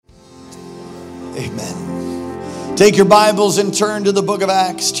Amen. Take your Bibles and turn to the book of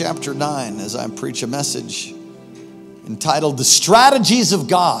Acts chapter 9 as I preach a message entitled The Strategies of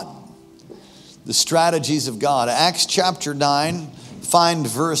God. The Strategies of God. Acts chapter 9, find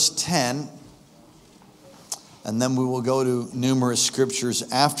verse 10. And then we will go to numerous scriptures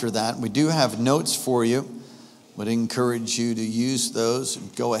after that. We do have notes for you. Would encourage you to use those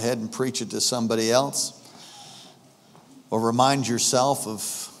and go ahead and preach it to somebody else. Or remind yourself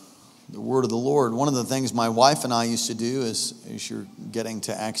of the word of the Lord. One of the things my wife and I used to do as you're getting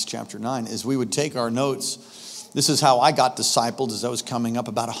to Acts chapter 9 is we would take our notes. This is how I got discipled as I was coming up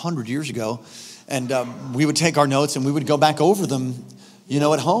about 100 years ago. And we would take our notes and we would go back over them,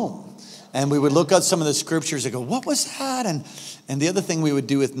 at home. And we would look at some of the scriptures and go, what was that? And the other thing we would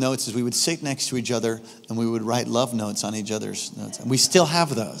do with notes is we would sit next to each other and we would write love notes on each other's notes. And we still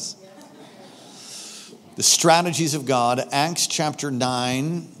have those. The Strategies of God, Acts chapter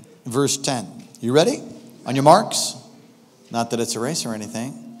 9, verse 10. You ready? On your marks? Not that it's a race or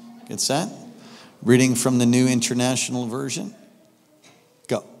anything. Get set. Reading from the New International Version.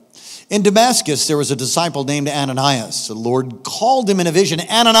 Go. In Damascus, there was a disciple named Ananias. The Lord called him in a vision,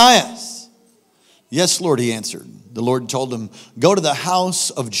 Ananias. Yes, Lord, he answered. The Lord told him, go to the house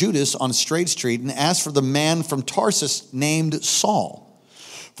of Judas on Straight Street and ask for the man from Tarsus named Saul.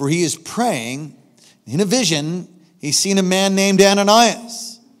 For he is praying. In a vision, he's seen a man named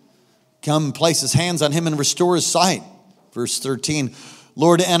Ananias. Come, place his hands on him and restore his sight. Verse 13,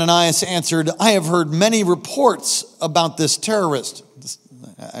 Lord, Ananias answered, I have heard many reports about this terrorist.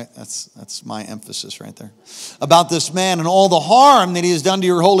 That's my emphasis right there. About this man and all the harm that he has done to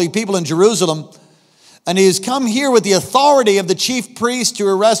your holy people in Jerusalem. And he has come here with the authority of the chief priest to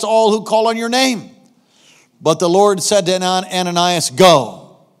arrest all who call on your name. But the Lord said to Ananias, go.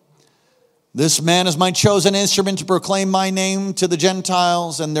 This man is my chosen instrument to proclaim my name to the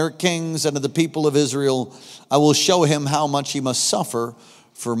Gentiles and their kings and to the people of Israel. I will show him how much he must suffer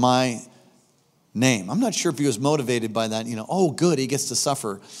for my name. I'm not sure if he was motivated by that. Oh, good, he gets to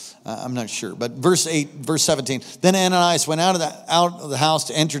suffer. I'm not sure. But verse 17. Then Ananias went out of the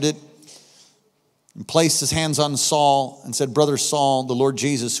house, entered it, and placed his hands on Saul and said, Brother Saul, the Lord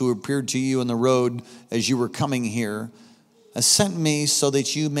Jesus, who appeared to you on the road as you were coming here, has sent me so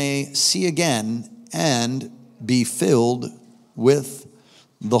that you may see again and be filled with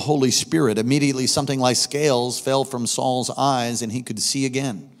the Holy Spirit. Immediately something like scales fell from Saul's eyes and he could see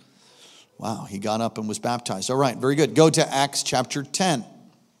again. Wow, he got up and was baptized. All right, very good. Go to Acts chapter 10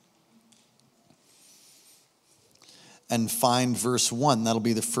 and find verse 1. That'll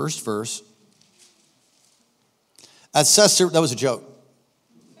be the first verse. At Caesarea, that was a joke.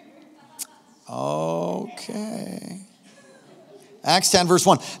 Okay. Acts 10, verse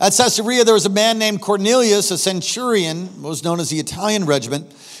 1. At Caesarea, there was a man named Cornelius, a centurion, was known as the Italian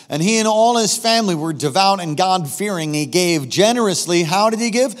regiment. And he and all his family were devout and God-fearing. He gave generously. How did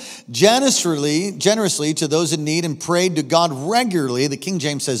he give? Generously to those in need and prayed to God regularly. The King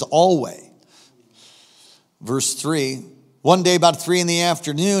James says always. Verse 3. One day about 3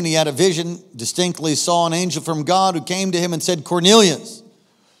 p.m, he had a vision, distinctly saw an angel from God who came to him and said, Cornelius.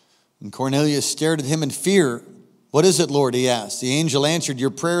 And Cornelius stared at him in fear. What is it, Lord? He asked. The angel answered, your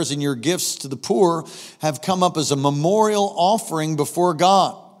prayers and your gifts to the poor have come up as a memorial offering before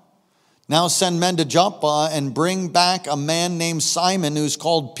God. Now send men to Joppa and bring back a man named Simon who's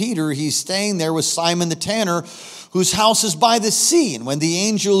called Peter. He's staying there with Simon the tanner, whose house is by the sea. And when the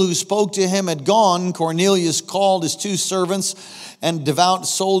angel who spoke to him had gone, Cornelius called his 2 servants and devout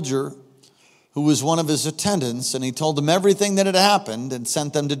soldier who was one of his attendants, and he told them everything that had happened and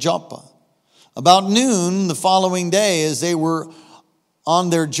sent them to Joppa. About noon the following day, as they were on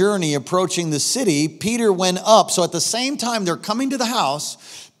their journey approaching the city, Peter went up. So at the same time they're coming to the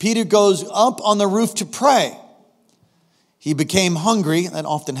house, Peter goes up on the roof to pray. He became hungry. That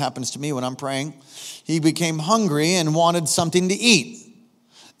often happens to me when I'm praying. He became hungry and wanted something to eat.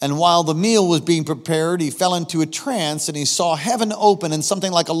 And while the meal was being prepared, he fell into a trance and he saw heaven open and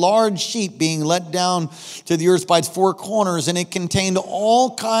something like a large sheet being let down to the earth by its 4 corners. And it contained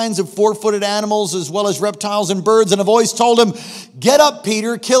all kinds of 4-footed animals as well as reptiles and birds. And a voice told him, get up,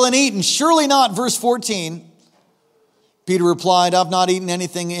 Peter, kill and eat. And surely not, verse 14. Peter replied, I've not eaten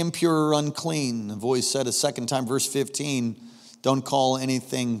anything impure or unclean. The voice said a second time, verse 15, don't call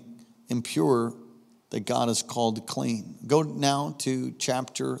anything impure that God has called clean. Go now to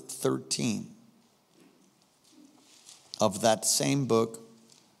chapter 13 of that same book,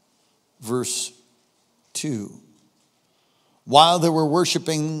 verse 2. While they were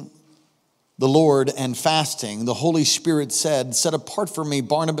worshiping the Lord and fasting, the Holy Spirit said, "Set apart for me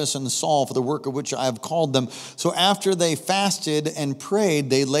Barnabas and Saul for the work of which I have called them." So after they fasted and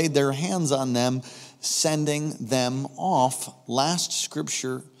prayed, they laid their hands on them, sending them off. Last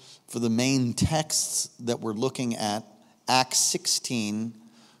scripture for the main texts that we're looking at, Acts 16,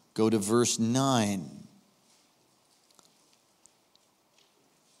 go to verse 9.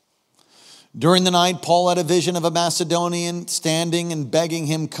 During the night, Paul had a vision of a Macedonian standing and begging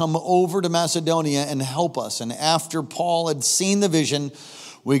him, "Come over to Macedonia and help us." And after Paul had seen the vision,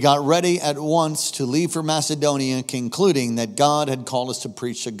 we got ready at once to leave for Macedonia, concluding that God had called us to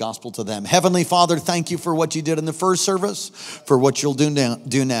preach the gospel to them. Heavenly Father, thank you for what you did in the first service, for what you'll do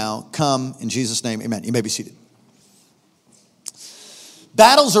now. Come in Jesus' name, amen. You may be seated.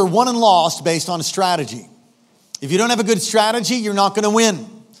 Battles are won and lost based on strategy. If you don't have a good strategy, you're not going to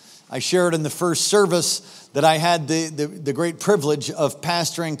win. I shared in the first service that I had the great privilege of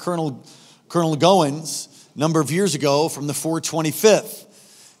pastoring Colonel Goins a number of years ago from the 425th.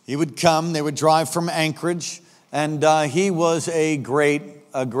 He would come, they would drive from Anchorage, and he was a great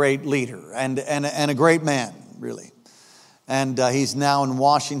leader and a great man, really. And he's now in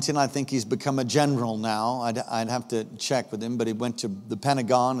Washington. I think he's become a general now. I'd have to check with him, but he went to the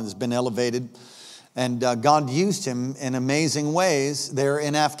Pentagon and has been elevated. And God used him in amazing ways there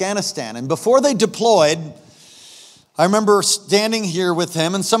in Afghanistan. And before they deployed, I remember standing here with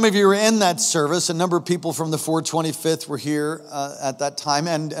him, and some of you were in that service. A number of people from the 425th were here at that time.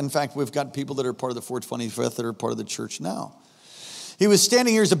 And in fact, we've got people that are part of the 425th that are part of the church now. He was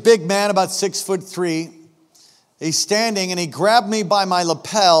standing here as a big man, about 6'3". He's standing and he grabbed me by my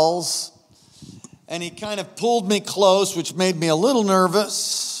lapels and he kind of pulled me close, which made me a little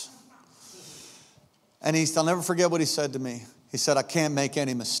nervous. And I'll never forget what he said to me. He said, "I can't make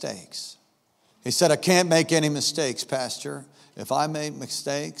any mistakes." He said, "I can't make any mistakes, Pastor. If I make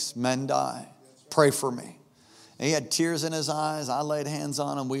mistakes, men die. Pray for me." And he had tears in his eyes. I laid hands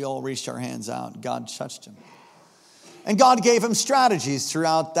on him. We all reached our hands out. God touched him. And God gave him strategies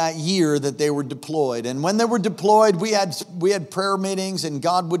throughout that year that they were deployed. And when they were deployed, we had prayer meetings, and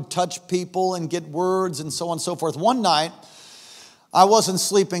God would touch people and get words and so on and so forth. One night, I wasn't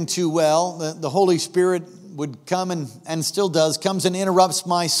sleeping too well. The Holy Spirit would come and still does, comes and interrupts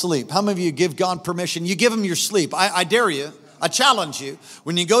my sleep. How many of you give God permission? You give him your sleep. I dare you. I challenge you.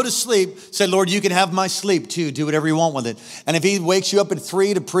 When you go to sleep, say, "Lord, you can have my sleep too. Do whatever you want with it." And if he wakes you up at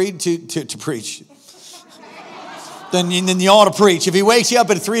 3 to preach, then you ought to preach. If he wakes you up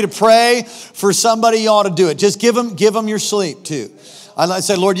at 3 to pray for somebody, you ought to do it. Just give him your sleep too. I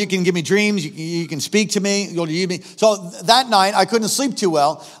said, "Lord, you can give me dreams. You can speak to me. You'll use me." So that night, I couldn't sleep too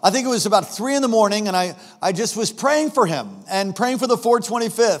well. I think it was about 3 in the morning, and I just was praying for him and praying for the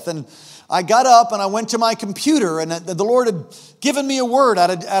 425th. And I got up and I went to my computer, and the Lord had given me a word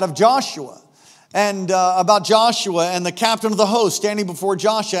out of Joshua, and about Joshua and the captain of the host standing before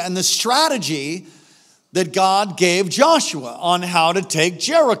Joshua and the strategy that God gave Joshua on how to take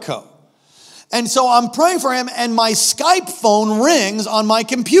Jericho. And so I'm praying for him, and my Skype phone rings on my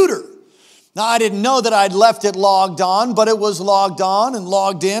computer. Now, I didn't know that I'd left it logged on, but it was logged on and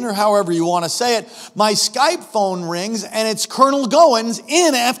logged in, or however you want to say it. My Skype phone rings, and it's Colonel Goins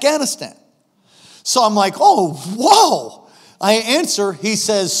in Afghanistan. So I'm like, "Oh, whoa." I answer. He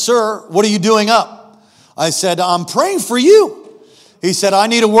says, "Sir, what are you doing up?" I said, "I'm praying for you." He said, "I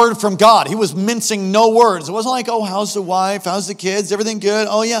need a word from God." He was mincing no words. It wasn't like, "Oh, how's the wife? How's the kids? Everything good?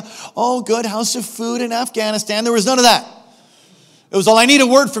 Oh, yeah. Oh, good. How's the food in Afghanistan?" There was none of that. It was all, "I need a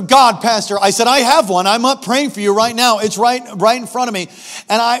word from God, Pastor." I said, "I have one. I'm up praying for you right now. It's right in front of me."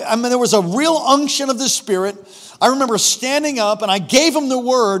 And I mean, there was a real unction of the Spirit. I remember standing up and I gave him the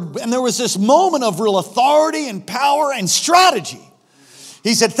word. And there was this moment of real authority and power and strategy.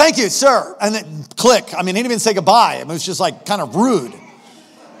 He said, "Thank you, sir." And then click. I mean, he didn't even say goodbye. It was just like kind of rude.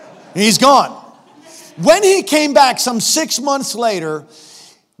 He's gone. When he came back some 6 months later,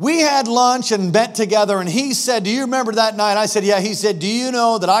 we had lunch and met together. And he said, "Do you remember that night?" I said, "Yeah." He said, "Do you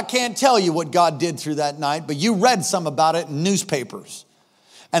know that I can't tell you what God did through that night, but you read some about it in newspapers.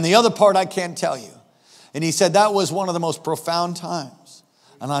 And the other part I can't tell you." And he said, "That was one of the most profound times."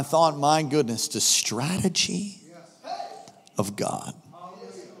 And I thought, my goodness, the strategy of God.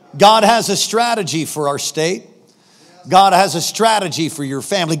 God has a strategy for our state. God has a strategy for your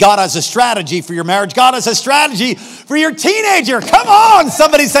family. God has a strategy for your marriage. God has a strategy for your teenager. Come on,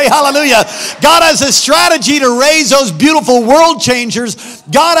 somebody say hallelujah. God has a strategy to raise those beautiful world changers.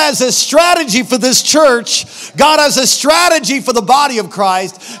 God has a strategy for this church. God has a strategy for the body of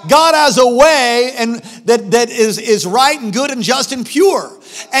Christ. God has a way that is right and good and just and pure.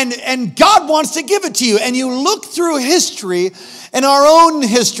 And God wants to give it to you. And you look through history, in our own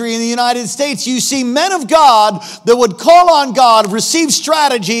history in the United States, you see men of God that would call on God, receive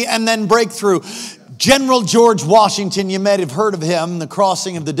strategy, and then break through. General George Washington, you may have heard of him, the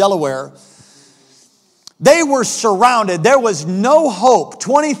crossing of the Delaware. They were surrounded. There was no hope.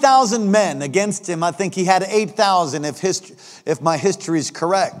 20,000 men against him. I think he had 8,000 if my history is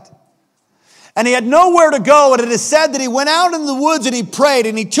correct. And he had nowhere to go. And it is said that he went out in the woods and he prayed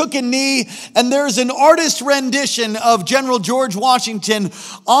and he took a knee. And there's an artist rendition of General George Washington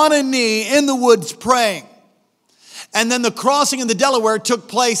on a knee in the woods praying. And then the crossing of the Delaware took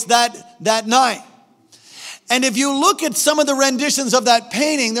place that night. And if you look at some of the renditions of that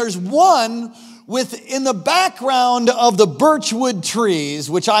painting, there's one in the background of the birchwood trees,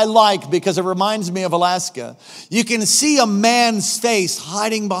 which I like because it reminds me of Alaska. You can see a man's face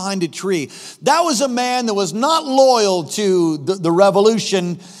hiding behind a tree. That was a man that was not loyal to the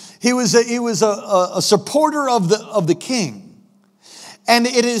revolution. He was a supporter of the king. And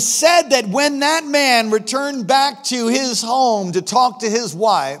it is said that when that man returned back to his home to talk to his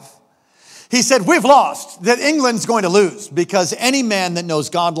wife, he said, "We've lost, that England's going to lose, because any man that knows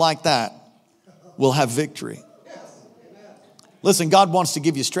God like that will have victory." Listen, God wants to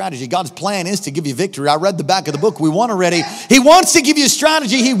give you strategy. God's plan is to give you victory. I read the back of the book. We won already. He wants to give you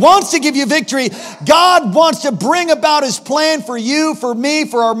strategy. He wants to give you victory. God wants to bring about His plan for you, for me,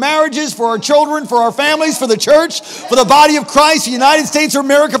 for our marriages, for our children, for our families, for the church, for the body of Christ, the United States of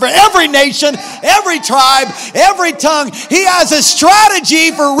America, for every nation, every tribe, every tongue. He has a strategy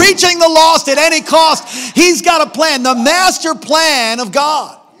for reaching the lost at any cost. He's got a plan, the master plan of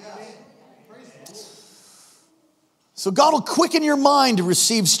God. So God will quicken your mind to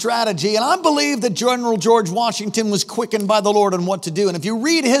receive strategy. And I believe that General George Washington was quickened by the Lord on what to do. And if you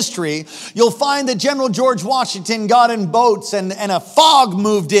read history, you'll find that General George Washington got in boats and a fog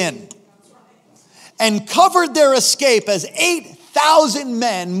moved in and covered their escape as 8,000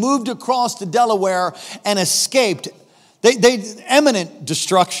 men moved across the Delaware and escaped. They imminent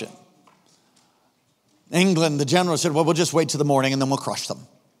destruction. England, the general said, "Well, we'll just wait till the morning and then we'll crush them."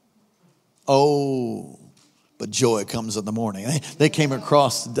 Oh. But joy comes in the morning. They came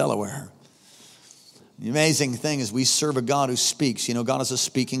across the Delaware. The amazing thing is we serve a God who speaks. You know, God is a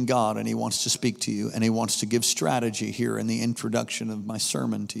speaking God, and He wants to speak to you, and He wants to give strategy here in the introduction of my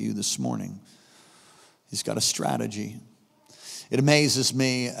sermon to you this morning. He's got a strategy. It amazes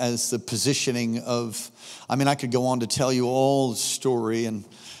me as the positioning of, I could go on to tell you all the story,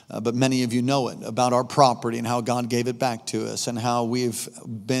 but many of you know it, about our property and how God gave it back to us and how we've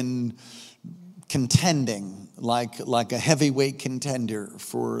been contending like a heavyweight contender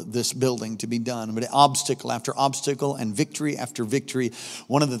for this building to be done. But obstacle after obstacle and victory after victory.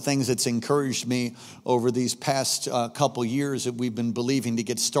 One of the things that's encouraged me over these past couple years that we've been believing to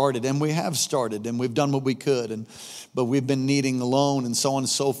get started, and we have started, and we've done what we could, but we've been needing a loan and so on and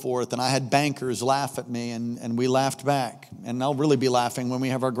so forth. And I had bankers laugh at me, and we laughed back. And I'll really be laughing when we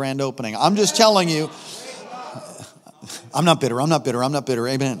have our grand opening. I'm just telling you, I'm not bitter.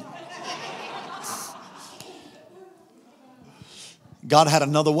 Amen. God had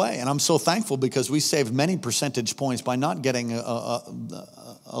another way, and I'm so thankful because we saved many percentage points by not getting a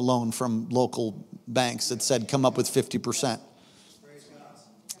loan from local banks that said come up with 50%. Praise God.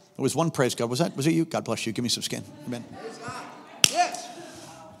 There was one, praise God. Was it you? God bless you. Give me some skin. Amen. Praise God. Yes.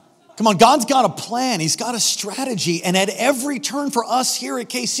 Come on, God's got a plan. He's got a strategy. And at every turn for us here at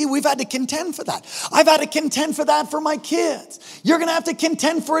KC, we've had to contend for that. I've had to contend for that for my kids. You're going to have to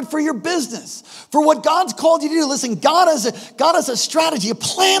contend for it for your business, for what God's called you to do. Listen, God has a strategy, a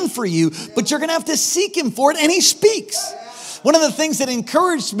plan for you, but you're going to have to seek Him for it, and He speaks. One of the things that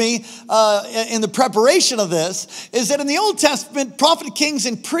encouraged me in the preparation of this is that in the Old Testament, prophet, kings,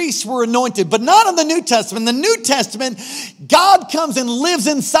 and priests were anointed, but not in the New Testament. In the New Testament, God comes and lives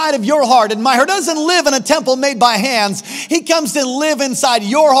inside of your heart. And my heart doesn't live in a temple made by hands. He comes to live inside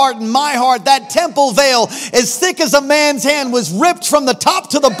your heart and my heart. That temple veil, as thick as a man's hand, was ripped from the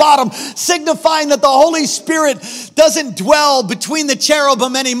top to the bottom, signifying that the Holy Spirit doesn't dwell between the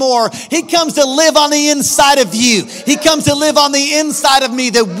cherubim anymore. He comes to live on the inside of you. He comes to live on the inside of me,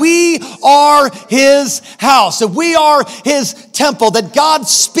 that we are His house, that we are His temple, that God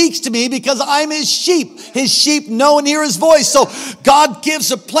speaks to me because I'm His sheep know and hear His voice. So God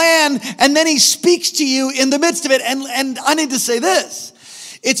gives a plan, and then He speaks to you in the midst of it. And I need to say this,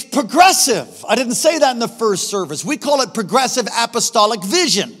 it's progressive. I didn't say that in the first service. We call it progressive apostolic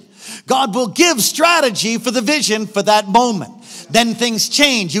vision. God will give strategy for the vision for that moment. Then things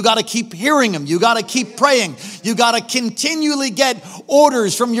change. You got to keep hearing Him. You got to keep praying. You got to continually get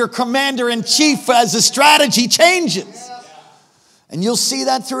orders from your commander in chief as the strategy changes. And you'll see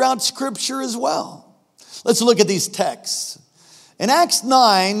that throughout Scripture as well. Let's look at these texts. In Acts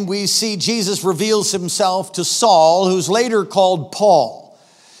 9, we see Jesus reveals himself to Saul, who's later called Paul.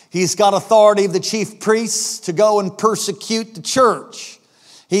 He's got authority of the chief priests to go and persecute the church.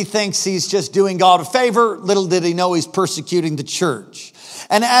 He thinks he's just doing God a favor. Little did he know he's persecuting the church.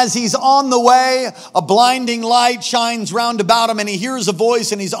 And as he's on the way, a blinding light shines round about him, and he hears a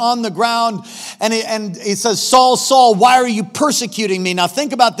voice, and he's on the ground, and he says, Saul, Saul, why are you persecuting me? Now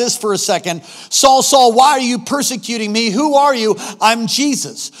think about this for a second. Saul, Saul, why are you persecuting me? Who are you? I'm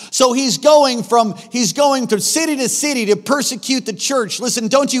Jesus. So he's going from city to city to persecute the church. Listen,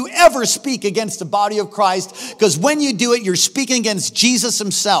 don't you ever speak against the body of Christ, because when you do it, you're speaking against Jesus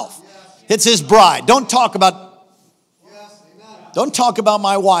himself. It's his bride. Don't talk about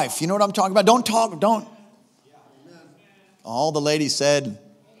my wife. You know what I'm talking about? Don't. All the ladies said,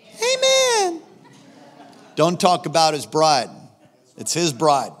 amen. Don't talk about his bride. It's his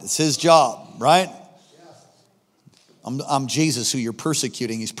bride. It's his job, right? I'm Jesus who you're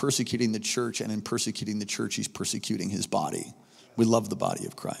persecuting. He's persecuting the church, and in persecuting the church, he's persecuting his body. We love the body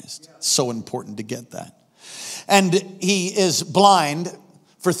of Christ. It's so important to get that. And he is blind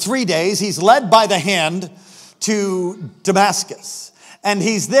for 3 days. He's led by the hand to Damascus. And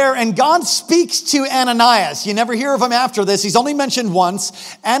he's there, and God speaks to Ananias. You never hear of him after this. He's only mentioned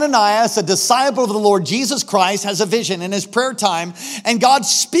once. Ananias, a disciple of the Lord Jesus Christ, has a vision in his prayer time, and God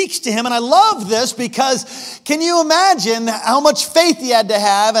speaks to him. And I love this because can you imagine how much faith he had to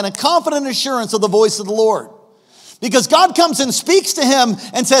have and a confident assurance of the voice of the Lord? Because God comes and speaks to him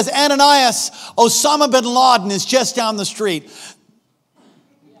and says, Ananias, Osama bin Laden is just down the street.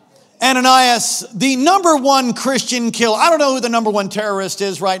 Ananias, the number one Christian killer. I don't know who the number one terrorist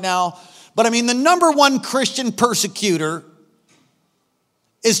is right now, but I mean the number one Christian persecutor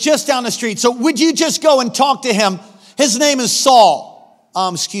is just down the street. So would you just go and talk to him? His name is Saul.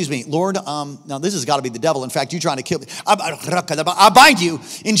 Excuse me, Lord, now this has got to be the devil. In fact, you're trying to kill me. I bind you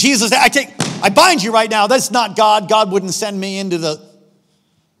in Jesus' name. I bind you right now. That's not God. God wouldn't send me into the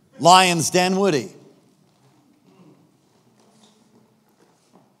lion's den, would he?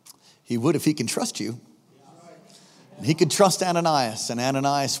 He would if he can trust you. And he could trust Ananias, and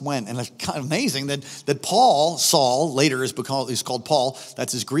Ananias went. And it's kind of amazing that Paul, Saul, later is called Paul.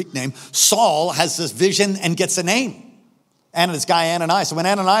 That's his Greek name. Saul has this vision and gets a name. And this guy Ananias. So when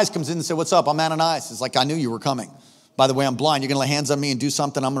Ananias comes in and says, what's up? I'm Ananias. It's like, I knew you were coming. By the way, I'm blind. You're going to lay hands on me and do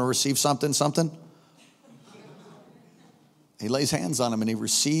something. I'm going to receive something. He lays hands on him and he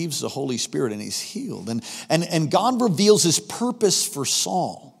receives the Holy Spirit and he's healed. And God reveals his purpose for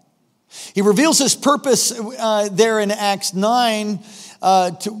Saul. He reveals his purpose there in Acts 9.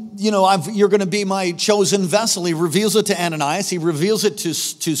 You're going to be my chosen vessel. He reveals it to Ananias. He reveals it to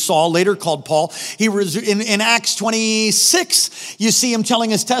Saul, later called Paul. In Acts 26, you see him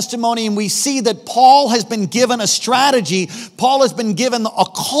telling his testimony, and we see that Paul has been given a strategy. Paul has been given a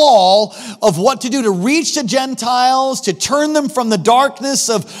call of what to do to reach the Gentiles, to turn them from the darkness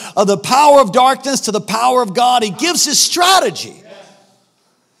of the power of darkness to the power of God. He gives his strategy.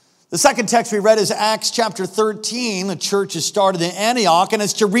 The second text we read is Acts chapter 13. The church is started in Antioch, and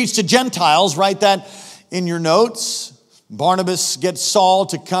it's to reach the Gentiles. Write that in your notes. Barnabas gets Saul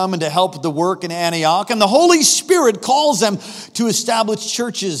to come and to help with the work in Antioch, and the Holy Spirit calls them to establish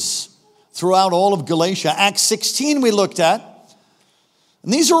churches throughout all of Galatia. Acts 16 we looked at.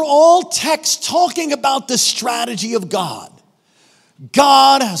 And these are all texts talking about the strategy of God.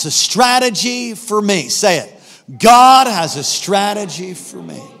 God has a strategy for me. Say it. God has a strategy for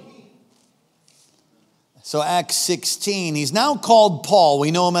me. So Acts 16, he's now called Paul. We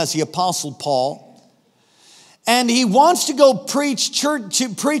know him as the Apostle Paul. And he wants to go preach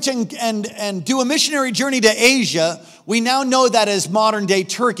and do a missionary journey to Asia. We now know that as modern day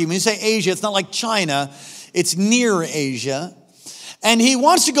Turkey. When you say Asia, it's not like China. It's near Asia. And he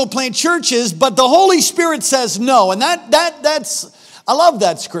wants to go plant churches, but the Holy Spirit says no. And I love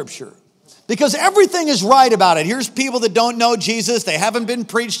that scripture. Because everything is right about it. Here's people that don't know Jesus. They haven't been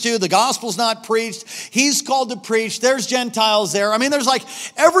preached to. The gospel's not preached. He's called to preach. There's Gentiles there. I mean, there's like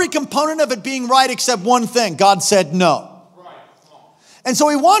every component of it being right except one thing. God said no. And so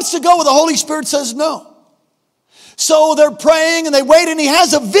he wants to go where the Holy Spirit says no. So they're praying and they wait, and he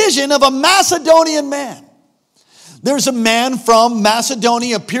has a vision of a Macedonian man. There's a man from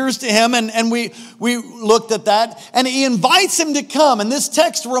Macedonia appears to him, and we looked at that, and he invites him to come. And this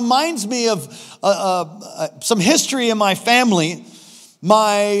text reminds me of some history in my family.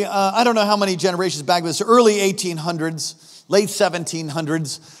 I don't know how many generations back, but it's early 1800s, late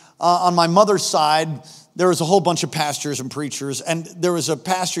 1700s. On my mother's side, there was a whole bunch of pastors and preachers, and there was a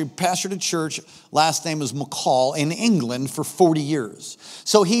pastor, he pastored a church, last name was McCall, in England for 40 years.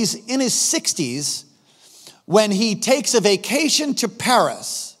 So he's in his 60s when he takes a vacation to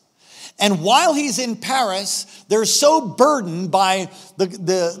Paris. And while he's in Paris, they're so burdened by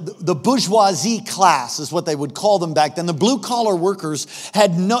the bourgeoisie class, is what they would call them back then. The blue-collar workers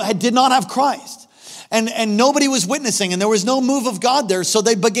did not have Christ. And nobody was witnessing, and there was no move of God there. So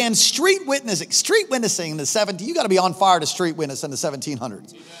they began street witnessing. Street witnessing in the 1700s. You got to be on fire to street witness in the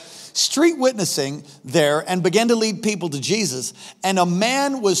 1700s. Street witnessing there, and began to lead people to Jesus. And a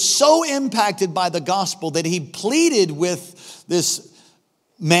man was so impacted by the gospel that he pleaded with this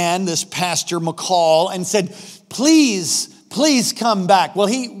man, this pastor McCall, and said, please, please come back. Well,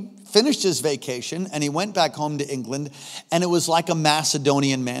 he finished his vacation and he went back home to England, and it was like a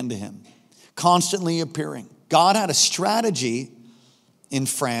Macedonian man to him, constantly appearing. God had a strategy in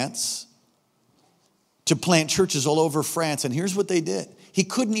France to plant churches all over France, and here's what they did. He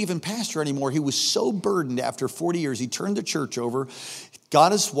couldn't even pastor anymore. He was so burdened after 40 years. He turned the church over,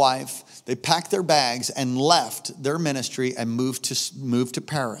 got his wife, they packed their bags and left their ministry and moved to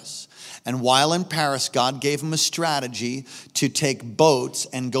Paris. And while in Paris, God gave him a strategy to take boats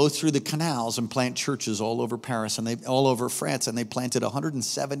and go through the canals and plant churches all over Paris and all over France. And they planted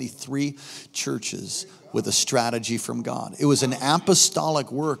 173 churches with a strategy from God. It was an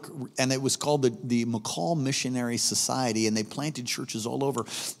apostolic work, and it was called the McCall Missionary Society, and they planted churches all over.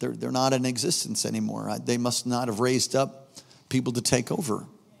 They're not in existence anymore. They must not have raised up people to take over,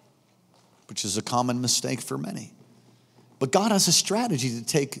 which is a common mistake for many. But God has a strategy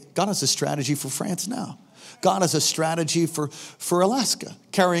God has a strategy for France now. God has a strategy for Alaska.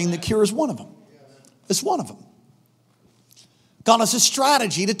 Carrying the Cure is one of them. It's one of them. God has a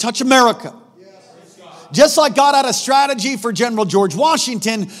strategy to touch America. Just like God had a strategy for General George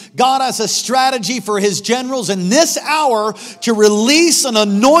Washington, God has a strategy for his generals in this hour to release an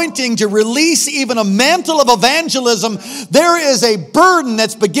anointing, to release even a mantle of evangelism. There is a burden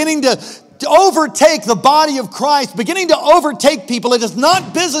that's beginning to overtake the body of Christ, beginning to overtake people. It is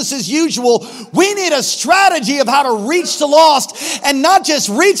not business as usual. We need a strategy of how to reach the lost, and not just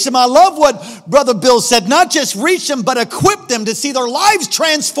reach them. I love what Brother Bill said. Not just reach them, but equip them to see their lives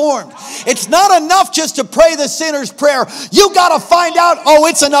transformed. It's not enough just to pray the sinner's prayer. You got to find out,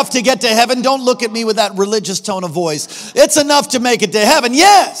 it's enough to get to heaven. Don't look at me with that religious tone of voice. It's enough to make it to heaven.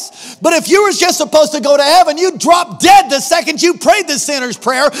 Yes. But if you were just supposed to go to heaven, you'd drop dead the second you prayed the sinner's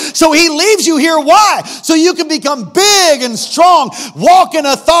prayer. So he leaves you here. Why? So you can become big and strong, walk in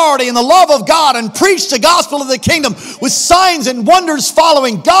authority in the love of God, and preach the gospel of the kingdom with signs and wonders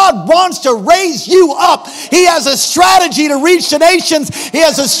following. God wants to raise you up. He has a strategy to reach the nations. He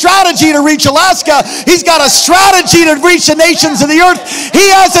has a strategy to reach Alaska. He's got a strategy to reach the nations of the earth. He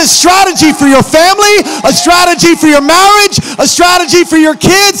has a strategy for your family, a strategy for your marriage, a strategy for your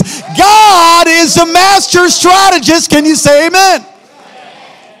kids. God is the master strategist. Can you say amen?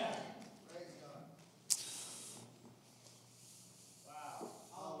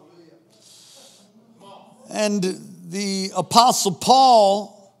 And the Apostle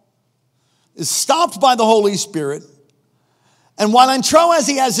Paul is stopped by the Holy Spirit. And while in Troas,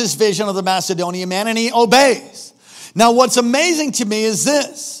 he has this vision of the Macedonian man, and he obeys. Now, what's amazing to me is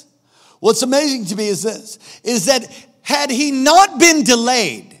this. Is that had he not been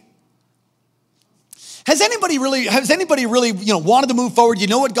delayed, has anybody really wanted to move forward? You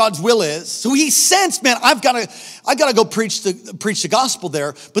know what God's will is. So he sensed, man, I gotta go preach the gospel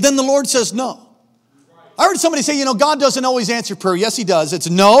there. But then the Lord says no. I heard somebody say, God doesn't always answer prayer. Yes, he does. It's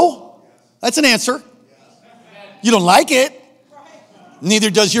no. That's an answer. You don't like it. Neither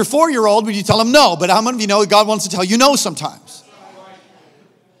does your 4-year-old when you tell him no. But how many of you know God wants to tell you no sometimes?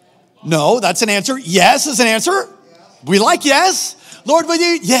 No, that's an answer. Yes is an answer. We like yes. Lord, will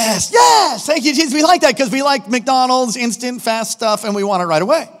you? Yes. Yes. Thank you, Jesus. We like that because we like McDonald's, instant, fast stuff, and we want it right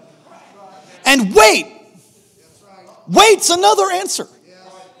away. And wait. Wait's another answer.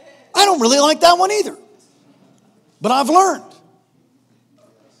 I don't really like that one either. But I've learned.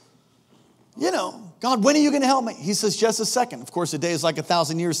 God, when are you going to help me? He says, just a second. Of course, a day is like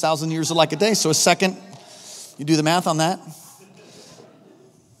 1,000 years. 1,000 years are like a day. So a second, you do the math on that.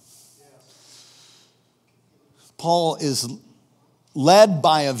 Paul is led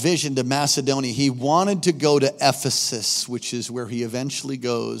by a vision to Macedonia. He wanted to go to Ephesus, which is where he eventually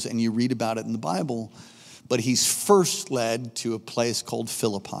goes, and you read about it in the Bible. But he's first led to a place called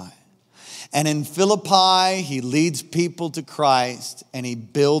Philippi. And in Philippi, he leads people to Christ, and he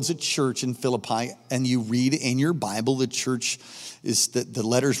builds a church in Philippi. And you read in your Bible, the church is the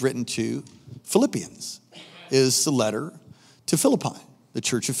letter's written to Philippians, is the letter to Philippi. the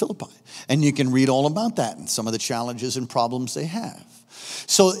church of Philippi. And you can read all about that and some of the challenges and problems they have.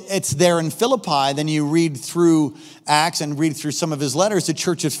 So it's there in Philippi. Then you read through Acts and read through some of his letters. The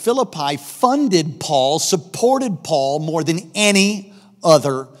church of Philippi funded Paul, supported Paul more than any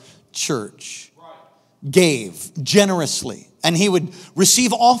other church. Gave generously. And he would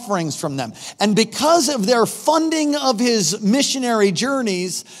receive offerings from them. And because of their funding of his missionary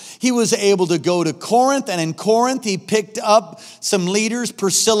journeys, he was able to go to Corinth. And in Corinth, he picked up some leaders,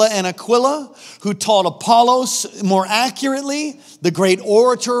 Priscilla and Aquila, who taught Apollos more accurately. The great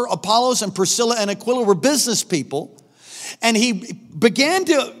orator Apollos and Priscilla and Aquila were business people. And he began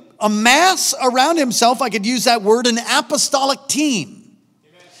to amass around himself, I could use that word, an apostolic team.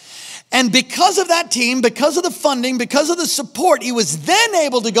 And because of that team, because of the funding, because of the support, he was then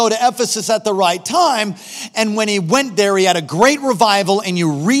able to go to Ephesus at the right time. And when he went there, he had a great revival. And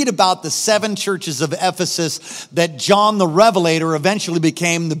you read about the 7 churches of Ephesus that John the Revelator eventually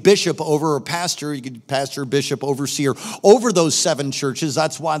became the bishop over, or pastor, you could pastor, bishop, overseer, over those 7 churches.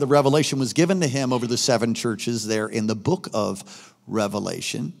 That's why the revelation was given to him over the 7 churches there in the book of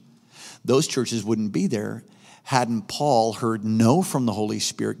Revelation. Those churches wouldn't be there hadn't Paul heard no from the Holy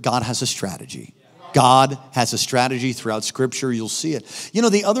Spirit. God has a strategy. God has a strategy throughout Scripture. You'll see it. You know,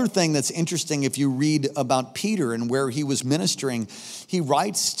 the other thing that's interesting, if you read about Peter and where he was ministering, he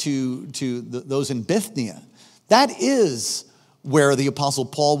writes to those in Bithynia. That is where the Apostle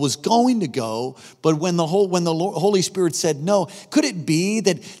Paul was going to go. But when the Holy Spirit said no, could it be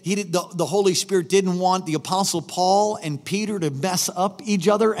that the Holy Spirit didn't want the Apostle Paul and Peter to mess up each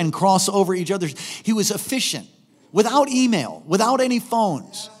other and cross over each other? He was efficient. Without email, without any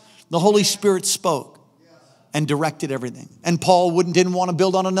phones, the Holy Spirit spoke and directed everything. And Paul didn't want to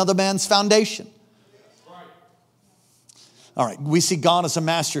build on another man's foundation. All right, we see God as a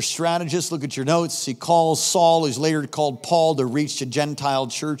master strategist. Look at your notes. He calls Saul, who's later called Paul, to reach to Gentile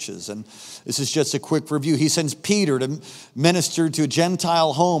churches. And this is just a quick review. He sends Peter to minister to a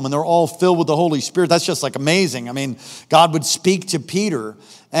Gentile home, and they're all filled with the Holy Spirit. That's just like amazing. I mean, God would speak to Peter,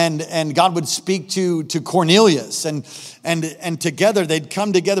 and God would speak to Cornelius, and together they'd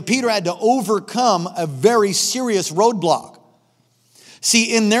come together. Peter had to overcome a very serious roadblock.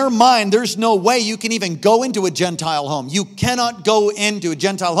 See, in their mind, there's no way you can even go into a Gentile home. You cannot go into a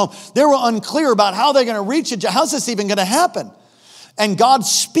Gentile home. They were unclear about how they're going to reach it. How's this even going to happen? And God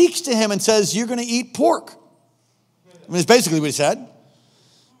speaks to him and says, you're going to eat pork. I mean, it's basically what he said.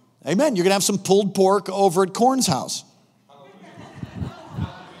 Amen. You're going to have some pulled pork over at Korn's house.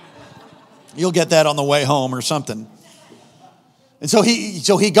 You'll get that on the way home or something. And so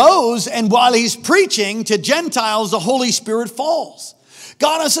he goes, and while he's preaching to Gentiles, the Holy Spirit falls.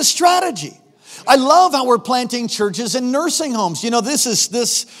 God has a strategy. I love how we're planting churches in nursing homes. You know,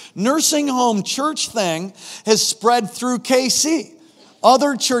 this nursing home church thing has spread through KC.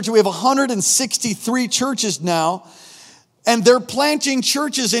 Other churches, we have 163 churches now, and they're planting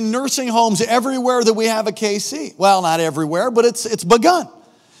churches in nursing homes everywhere that we have a KC. Well, not everywhere, but it's begun.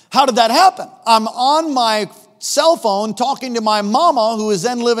 How did that happen? I'm on my cell phone talking to my mama, who is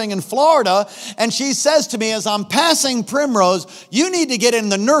then living in Florida, and she says to me as I'm passing Primrose, you need to get in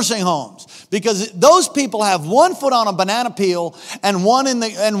the nursing homes because those people have one foot on a banana peel and one in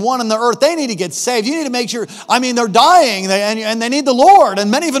the earth. They need to get saved. You need to make sure. I mean, they're dying and they need the Lord, and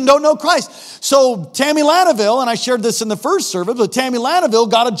many of them don't know Christ. So Tammy Lanaville, and I shared this in the first service, but Tammy Lanaville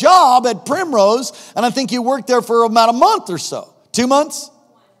got a job at Primrose, and I think you worked there for about a month or so. 2 months?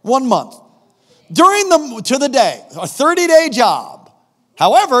 1 month. To the day, a 30-day job.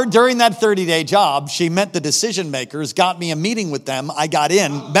 However, during that 30-day job, she met the decision makers, got me a meeting with them. I got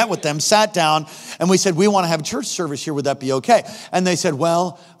in, met with them, sat down, and we said, we want to have a church service here. Would that be okay? And they said,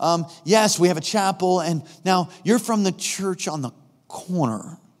 well, yes, we have a chapel. And now you're from the church on the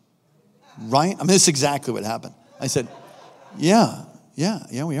corner, right? I mean, this is exactly what happened. I said, yeah,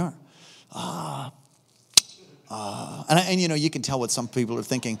 we are. And you know, you can tell what some people are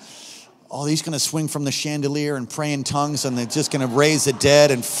thinking. Oh, he's going to swing from the chandelier and pray in tongues, and they're just going to raise the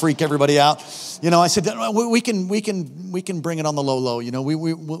dead and freak everybody out. You know, I said we can bring it on the low. You know, we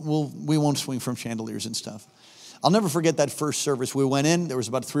won't swing from chandeliers and stuff. I'll never forget that first service. We went in. There was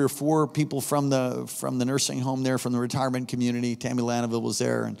about 3 or 4 people from the nursing home there, from the retirement community. Tammy Lanaville was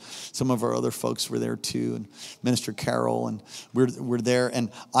there, and some of our other folks were there too, and Minister Carol, and we're there.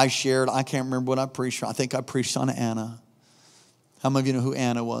 And I shared. I can't remember what I preached. I think I preached on Anna. How many of you know who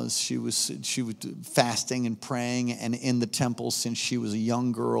Anna was? She was fasting and praying and in the temple since she was a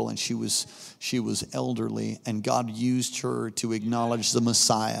young girl, and she was elderly, and God used her to acknowledge the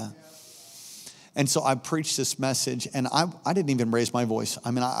Messiah. And so I preached this message, and I didn't even raise my voice.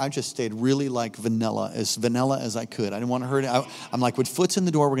 I mean, I just stayed really like vanilla as I could. I didn't want to hurt it. I'm like, with foot's in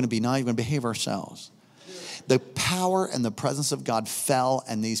the door, we're going to be nice, we're going to behave ourselves. The power and the presence of God fell,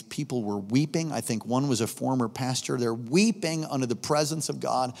 and these people were weeping. I think one was a former pastor. They're weeping under the presence of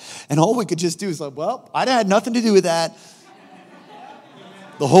God. And all we could just do is like, well, I had nothing to do with that.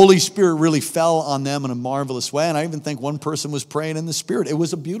 The Holy Spirit really fell on them in a marvelous way. And I even think one person was praying in the Spirit. It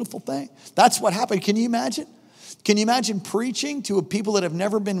was a beautiful thing. That's what happened. Can you imagine? Can you imagine preaching to a people that have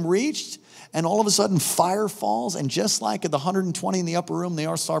never been reached? And all of a sudden fire falls. And just like at the 120 in the upper room, they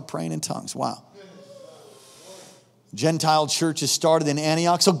all start praying in tongues. Wow. Gentile churches started in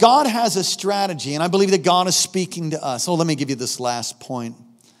Antioch. So God has a strategy. And I believe that God is speaking to us. So let me give you this last point.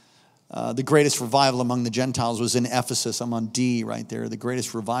 The greatest revival among the Gentiles was in Ephesus. I'm on D right there. The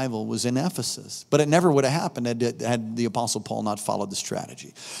greatest revival was in Ephesus. But it never would have happened had the Apostle Paul not followed the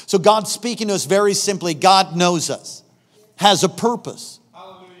strategy. So God's speaking to us very simply. God knows us, has a purpose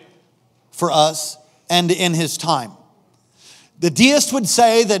for us and in his time. The deist would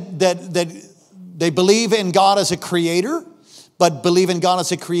say that they believe in God as a creator, but believe in God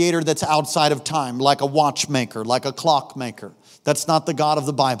as a creator that's outside of time, like a watchmaker, like a clockmaker. That's not the God of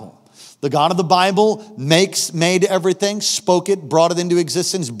the Bible. The God of the Bible made everything, spoke it, brought it into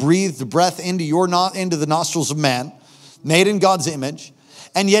existence, breathed breath into the nostrils of man, made in God's image.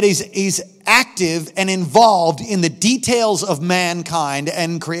 And yet he's active and involved in the details of mankind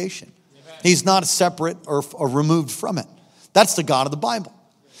and creation. Amen. He's not separate or removed from it. That's the God of the Bible.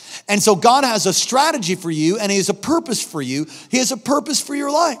 And so God has a strategy for you, and he has a purpose for you. He has a purpose for your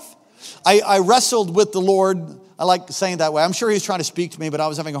life. I wrestled with the Lord. I like saying it that way. I'm sure he was trying to speak to me, but I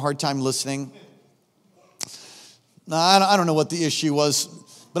was having a hard time listening. I don't know what the issue was,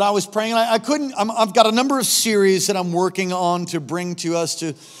 but I was praying. I couldn't. I've got a number of series that I'm working on to bring to us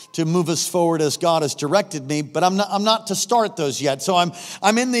to move us forward as God has directed me, but I'm not to start those yet. So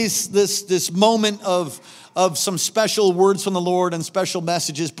I'm in this moment of some special words from the Lord and special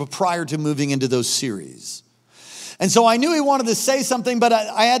messages, but prior to moving into those series. And so I knew he wanted to say something, but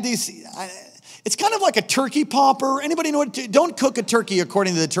I had these. It's kind of like a turkey popper. Anybody know what? Don't cook a turkey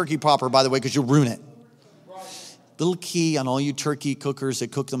according to the turkey popper, by the way, because you'll ruin it. Little key on all you turkey cookers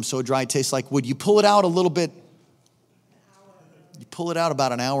that cook them so dry it tastes like wood. You pull it out a little bit. You pull it out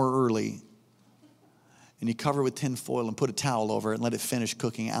about an hour early, and you cover it with tin foil and put a towel over it and let it finish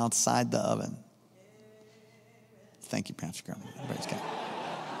cooking outside the oven. Thank you, Pastor Graham. Praise God.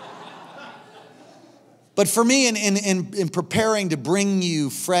 But for me, in preparing to bring you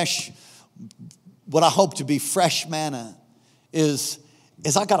fresh, what I hope to be fresh manna, is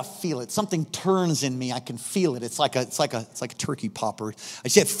I gotta feel it. Something turns in me. I can feel it. It's like a turkey popper. I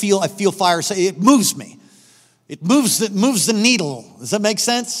feel fire. It moves me. It moves the needle. Does that make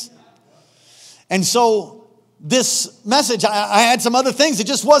sense? And so this message, I had some other things. It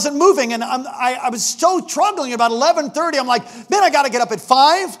just wasn't moving. And I was so struggling about 11:30. I'm like, man, I got to get up at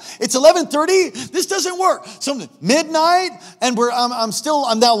 5. It's 11:30. This doesn't work. So midnight, and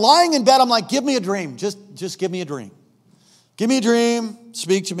I'm now lying in bed. I'm like, give me a dream. Just give me a dream. Give me a dream.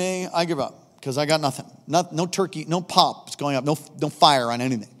 Speak to me. I give up because I got nothing. No turkey, no pops going up, no fire on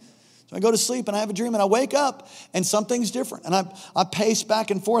anything. So I go to sleep and I have a dream and I wake up and something's different. And I pace back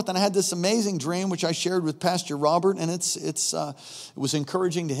and forth, and I had this amazing dream which I shared with Pastor Robert, and it was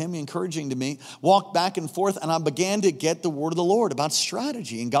encouraging to him, encouraging to me. Walked back and forth, and I began to get the word of the Lord about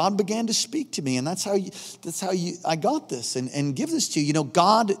strategy, and God began to speak to me, and that's how I got this and give this to you. You know,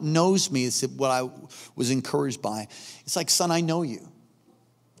 God knows me. Is what I was encouraged by. It's like, son, I know you.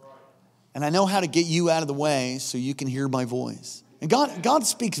 And I know how to get you out of the way so you can hear my voice. And God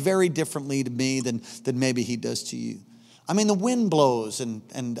speaks very differently to me than maybe he does to you. I mean, the wind blows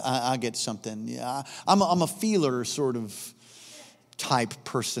and I get something. Yeah, I'm a feeler sort of type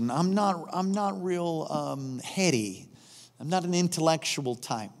person. I'm not real heady. I'm not an intellectual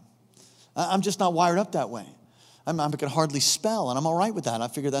type. I'm just not wired up that way. I can hardly spell, and I'm all right with that. I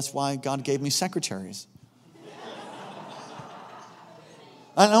figure that's why God gave me secretaries.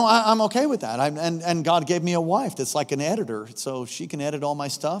 I know I'm okay with that. And God gave me a wife that's like an editor, so she can edit all my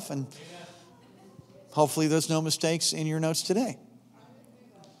stuff, and hopefully there's no mistakes in your notes today.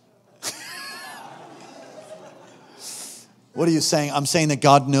 What are you saying? I'm saying that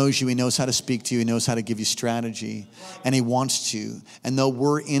God knows you. He knows how to speak to you. He knows how to give you strategy, and he wants to. And though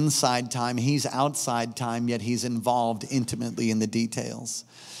we're inside time, he's outside time, yet he's involved intimately in the details.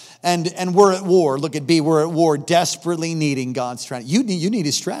 And we're at war. Look at B. We're at war, desperately needing God's strategy. You need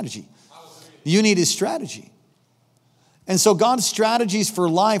his strategy. You need his strategy. And so God's strategies for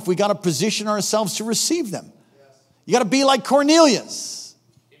life, we got to position ourselves to receive them. You got to be like Cornelius.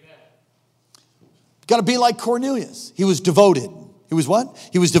 Got to be like Cornelius. He was devoted. He was what?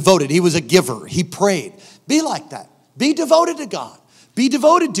 He was devoted. He was a giver. He prayed. Be like that. Be devoted to God. Be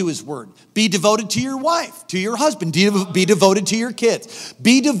devoted to his word. Be devoted to your wife, to your husband. Be devoted to your kids.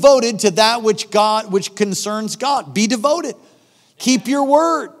 Be devoted to that which concerns God. Be devoted. Keep your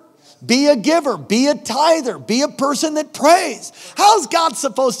word. Be a giver. Be a tither. Be a person that prays. How's God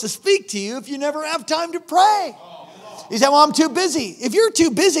supposed to speak to you if you never have time to pray? You say, well, I'm too busy. If you're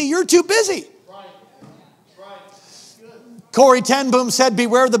too busy, you're too busy. Corrie ten Boom said,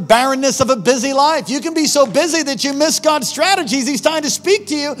 beware the barrenness of a busy life. You can be so busy that you miss God's strategies. He's trying to speak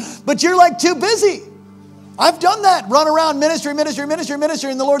to you, but you're like too busy. I've done that. Run around ministry, and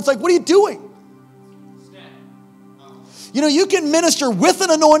the Lord's like, what are you doing? You know, you can minister with an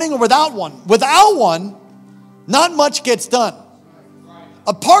anointing or without one. Without one, not much gets done.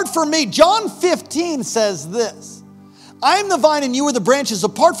 Apart from me, John 15 says this. I am the vine and you are the branches.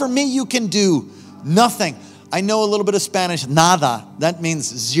 Apart from me, you can do nothing. I know a little bit of Spanish, nada. That means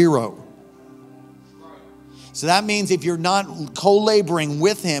zero. So that means if you're not co-laboring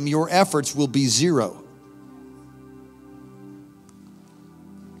with him, your efforts will be zero.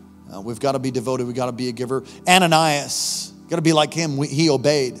 We've got to be devoted. We've got to be a giver. Ananias, got to be like him. He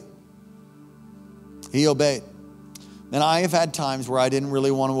obeyed. He obeyed. And I have had times where I didn't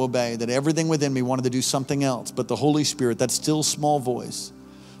really want to obey, that everything within me wanted to do something else. But the Holy Spirit, that still small voice,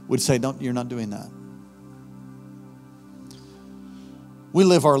 would say, "No, you're not doing that." We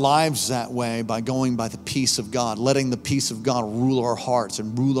live our lives that way by going by the peace of God, letting the peace of God rule our hearts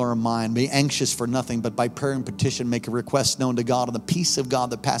and rule our mind. Be anxious for nothing, but by prayer and petition, make a request known to God. And the peace of God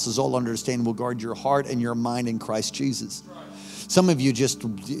that passes all understanding will guard your heart and your mind in Christ Jesus. Some of you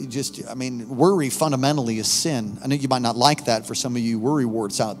worry fundamentally is sin. I know you might not like that for some of you worry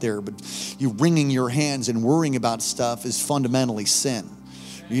warts out there, but you wringing your hands and worrying about stuff is fundamentally sin.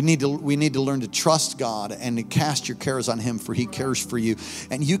 We need to learn to trust God and to cast your cares on him, for he cares for you.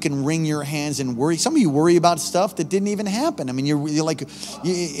 And you can wring your hands and worry. Some of you worry about stuff that didn't even happen. I mean,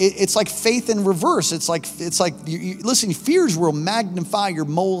 it's like faith in reverse. It's like listen, fears will magnify your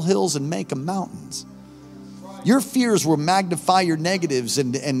molehills and make them mountains. Your fears will magnify your negatives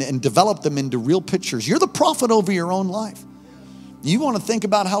and develop them into real pictures. You're the prophet over your own life. You want to think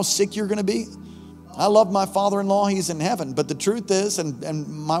about how sick you're going to be? I love my father-in-law. He's in heaven. But the truth is, and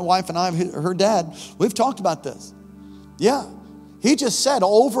my wife and I, her dad, we've talked about this. Yeah. He just said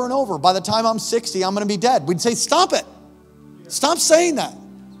over and over, by the time I'm 60, I'm going to be dead. We'd say, stop it. Stop saying that.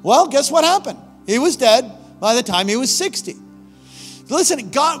 Well, guess what happened? He was dead by the time he was 60.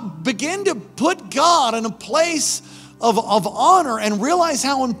 Listen, God, begin to put God in a place of honor and realize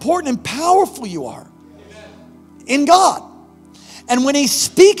how important and powerful you are in God. And when he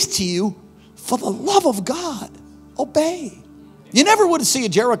speaks to you, for the love of God, obey. You never would see a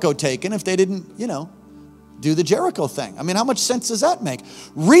Jericho taken if they didn't, do the Jericho thing. I mean, how much sense does that make?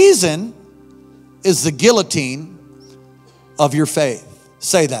 Reason is the guillotine of your faith.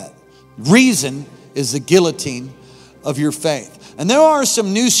 Say that. Reason is the guillotine of your faith. And there are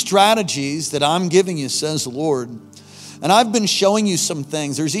some new strategies that I'm giving you, says the Lord. And I've been showing you some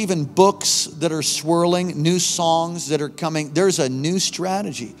things. There's even books that are swirling, new songs that are coming. There's a new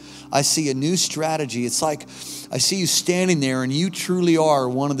strategy. I see a new strategy. It's like I see you standing there and you truly are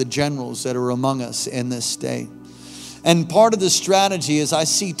one of the generals that are among us in this state. And part of the strategy is I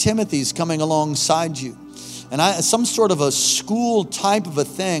see Timothy's coming alongside you. And some sort of a school type of a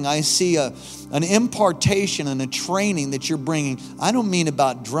thing. I see an impartation and a training that you're bringing. I don't mean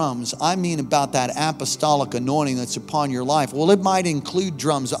about drums. I mean about that apostolic anointing that's upon your life. Well, it might include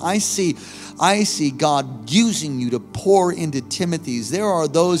drums. I see God using you to pour into Timothy's. There are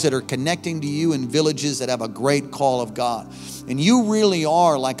those that are connecting to you in villages that have a great call of God. And you really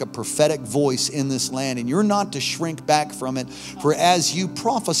are like a prophetic voice in this land. And you're not to shrink back from it. For as you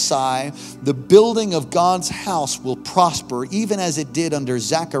prophesy, the building of God's house will prosper, even as it did under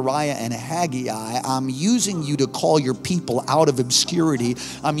Zechariah and Haggai. I'm using you to call your people out of obscurity.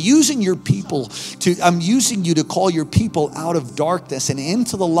 I'm using you to call your people out of darkness and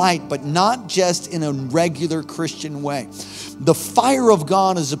into the light, but not just in a regular Christian way. The fire of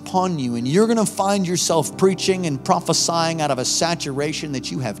God is upon you, and you're going to find yourself preaching and prophesying out of a saturation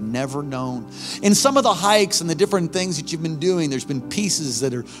that you have never known. In some of the hikes and the different things that you've been doing, there's been pieces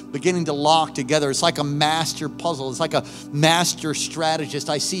that are beginning to lock together. It's like a master puzzle. It's like a master strategist.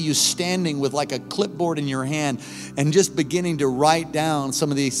 I see you standing with like a clipboard in your hand and just beginning to write down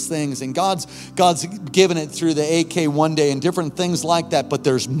some of these things. And God's given it through the AK one day and different things like that. But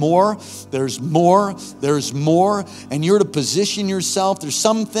there's more, and you're to position yourself. There's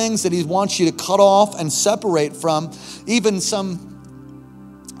some things that he wants you to cut off and separate from. Even some,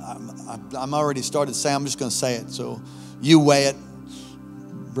 I'm already started saying, I'm just going to say it. So you weigh it,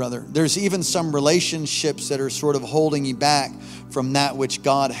 brother. There's even some relationships that are sort of holding you back from that which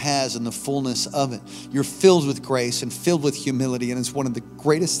God has in the fullness of it. You're filled with grace and filled with humility, and it's one of the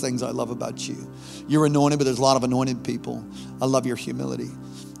greatest things I love about you. You're anointed, but there's a lot of anointed people. I love your humility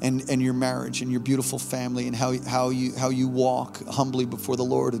and your marriage and your beautiful family, and how you walk humbly before the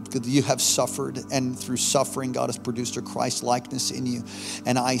Lord. You have suffered, and through suffering, God has produced a Christ likeness in you.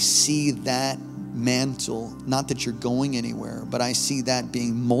 And I see that mantle, not that you're going anywhere, but I see that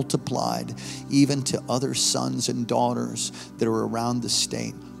being multiplied even to other sons and daughters that are around the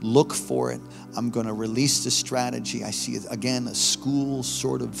state. Look for it. I'm going to release the strategy. I see it again, a school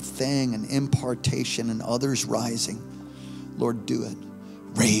sort of thing, an impartation, and others rising. Lord, do it.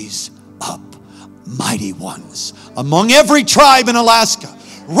 Raise up mighty ones among every tribe in Alaska.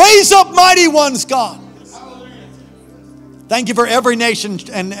 Raise up mighty ones, God. Thank you for every nation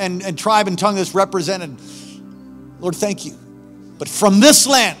and tribe and tongue that's represented. Lord, thank you. But from this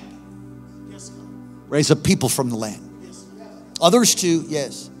land, raise up people from the land. Others too,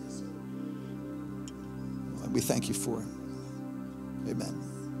 yes. We thank you for it.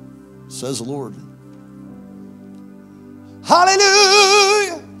 Amen. Says the Lord.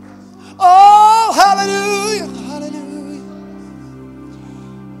 Hallelujah. Oh, hallelujah. Hallelujah.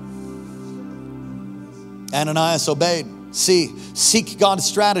 Ananias obeyed. Seek God's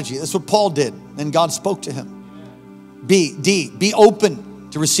strategy. That's what Paul did. And God spoke to him. Be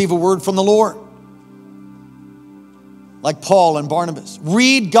open to receive a word from the Lord. Like Paul and Barnabas.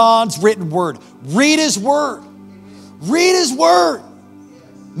 Read God's written word. Read his word. Read his word.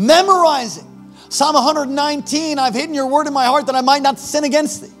 Memorize it. Psalm 119, I've hidden your word in my heart that I might not sin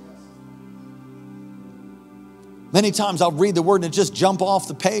against thee. Many times I'll read the word and it just jump off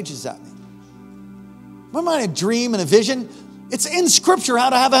the pages at me. What am I, a dream and a vision? It's in Scripture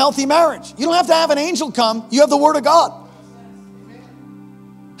how to have a healthy marriage. You don't have to have an angel come. You have the Word of God.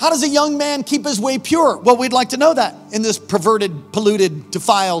 How does a young man keep his way pure? Well, we'd like to know that in this perverted, polluted,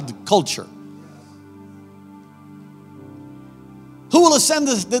 defiled culture. Who will ascend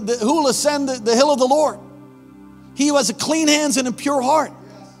the hill of the Lord? He who has a clean hands and a pure heart.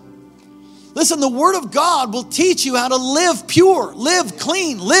 Listen, the Word of God will teach you how to live pure, live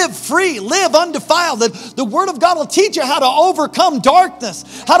clean, live free, live undefiled. The Word of God will teach you how to overcome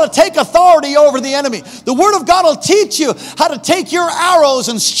darkness, how to take authority over the enemy. The Word of God will teach you how to take your arrows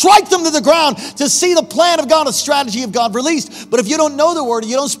and strike them to the ground to see the plan of God, a strategy of God released. But if you don't know the Word,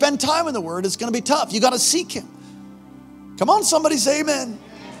 you don't spend time in the Word, it's going to be tough. You got to seek Him. Come on, somebody say amen.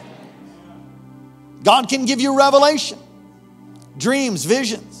 God can give you revelation, dreams,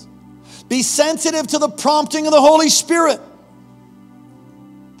 visions. Be sensitive to the prompting of the Holy Spirit.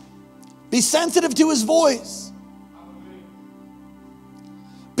 Be sensitive to His voice.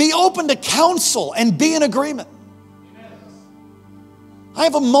 Be open to counsel and be in agreement. I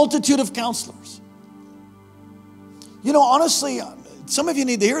have a multitude of counselors. You know, honestly, some of you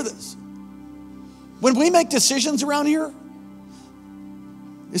need to hear this. When we make decisions around here,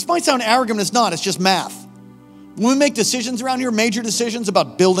 this might sound arrogant, it's not, it's just math. When we make decisions around here, major decisions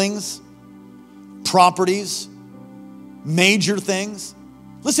about buildings, properties, major things.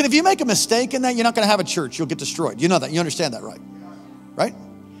 Listen, if you make a mistake in that, you're not going to have a church. You'll get destroyed. You know that. You understand that, right? Right?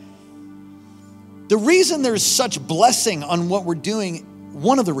 The reason there's such blessing on what we're doing,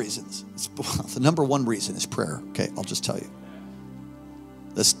 one of the reasons, the number one reason is prayer. Okay, I'll just tell you.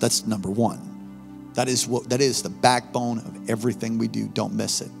 That's number one. That is the backbone of everything we do. Don't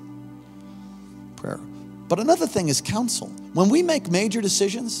miss it. Prayer. But another thing is counsel. When we make major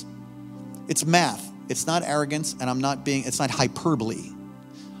decisions, it's math. It's not arrogance, and it's not hyperbole.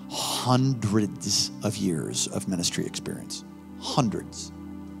 Hundreds of years of ministry experience. Hundreds.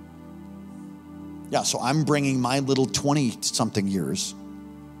 Yeah, so I'm bringing my little 20-something years,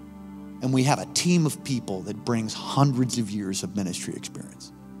 and we have a team of people that brings hundreds of years of ministry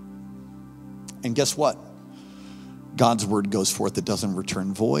experience. And guess what? God's word goes forth, it doesn't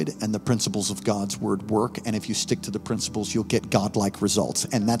return void, and the principles of God's word work. And if you stick to the principles, you'll get God-like results.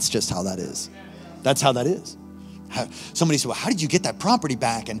 And that's just how that is. That's how that is. Somebody said, well, how did you get that property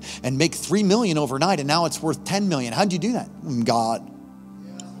back and make $3 million overnight, and now it's worth $10 million? How did you do that? God.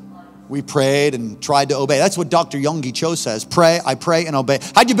 We prayed and tried to obey. That's what Dr. Yonggi Cho says. I pray and obey.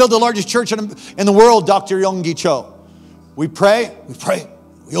 How'd you build the largest church in the world, Dr. Yonggi Cho? We pray,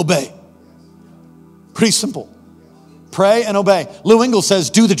 we obey. Pretty simple. Pray and obey. Lou Engle says,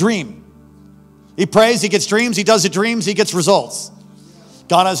 do the dream. He prays, he gets dreams, he does the dreams, he gets results.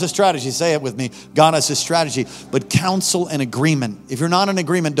 God has a strategy. Say it with me. God has a strategy. But counsel and agreement. If you're not in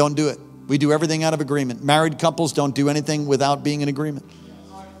agreement, don't do it. We do everything out of agreement. Married couples don't do anything without being in agreement.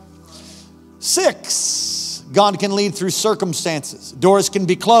 6, God can lead through circumstances. Doors can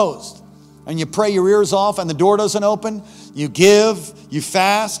be closed. And you pray your ears off and the door doesn't open. You give, you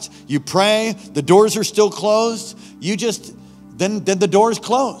fast, you pray. The doors are still closed. Then the door is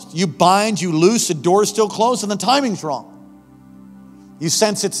closed. You bind, you loose, the door is still closed and the timing's wrong. You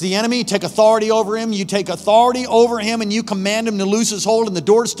sense it's the enemy, you take authority over him. You take authority over him and you command him to loose his hold and the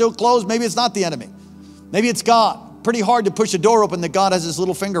door is still closed. Maybe it's not the enemy. Maybe it's God. Pretty hard to push a door open that God has his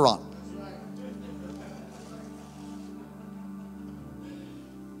little finger on.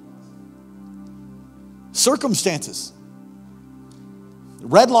 Circumstances.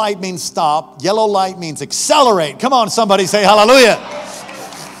 Red light means stop. Yellow light means accelerate. Come on, somebody say hallelujah.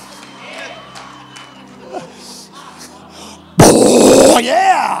 Oh,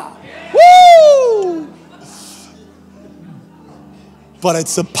 yeah. Woo! But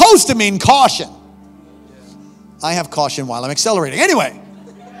it's supposed to mean caution. I have caution while I'm accelerating. Anyway,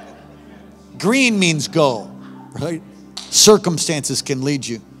 green means go, right? Circumstances can lead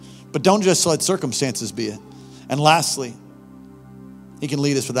you. But don't just let circumstances be it. And lastly, he can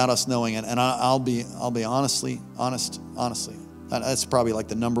lead us without us knowing it. And I'll be honest. That's probably like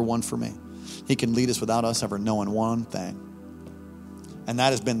the number one for me. He can lead us without us ever knowing one thing. And that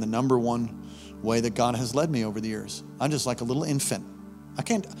has been the number one way that God has led me over the years. I'm just like a little infant.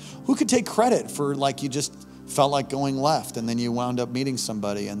 Who could take credit for like you just felt like going left and then you wound up meeting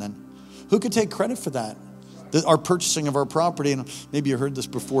somebody and then who could take credit for that? Our purchasing of our property, and maybe you heard this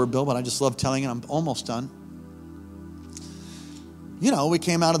before, Bill, but I just love telling it. I'm almost done. You know, we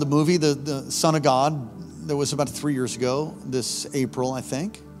came out of the movie, the Son of God. That was about 3 years ago, this April, I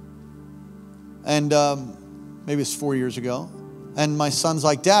think. And maybe it's 4 years ago. And my son's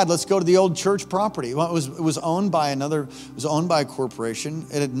like, Dad, let's go to the old church property. Well, it was owned by a corporation.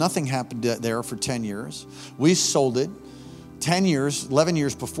 Nothing happened there for 10 years. We sold it. 10 years, 11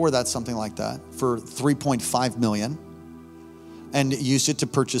 years before that, something like that, for $3.5 million. And used it to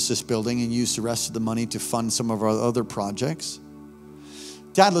purchase this building and used the rest of the money to fund some of our other projects.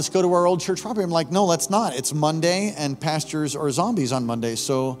 Dad, let's go to our old church property. I'm like, no, let's not. It's Monday and pastors are zombies on Monday.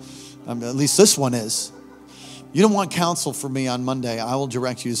 So at least this one is. You don't want counsel from me on Monday. I will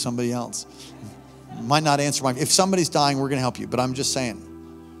direct you to somebody else. Might not answer if somebody's dying, we're going to help you. But I'm just saying,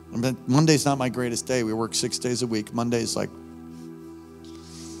 Monday's not my greatest day. We work 6 days a week. Monday's like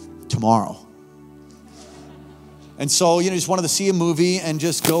tomorrow. And so, you just wanted to see a movie and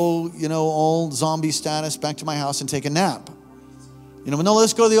just go, all zombie status back to my house and take a nap. No,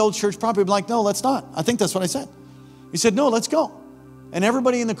 let's go to the old church property. I'm like, no, let's not. I think that's what I said. He said, no, let's go. And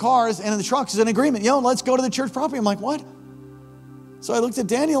everybody in the cars and in the trucks is in agreement. Let's go to the church property. I'm like, what? So I looked at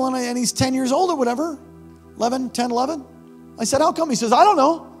Daniel and he's 10 years old or whatever. 11. I said, how come? He says, I don't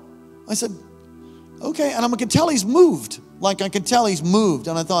know. I said, okay. And I could tell he's moved. Like I could tell he's moved.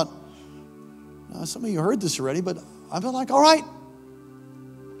 And I thought, some of you heard this already, but I've been like, all right,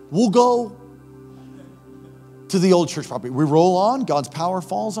 we'll go to the old church property. We roll on. God's power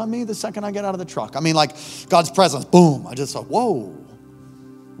falls on me the second I get out of the truck. Like God's presence, boom. I just thought, whoa,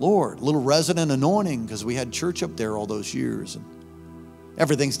 Lord, little resident anointing because we had church up there all those years. And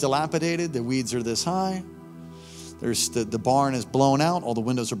everything's dilapidated. The weeds are this high. There's the barn is blown out. All the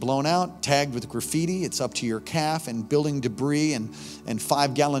windows are blown out, tagged with graffiti. It's up to your calf and building debris and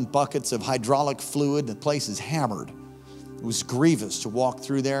 5-gallon buckets of hydraulic fluid. The place is hammered. It was grievous to walk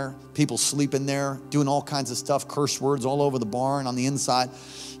through there. People sleeping there, doing all kinds of stuff, curse words all over the barn on the inside.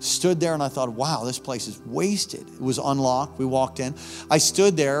 Stood there and I thought, wow, this place is wasted. It was unlocked. We walked in. I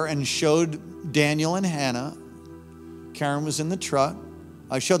stood there and showed Daniel and Hannah. Karen was in the truck.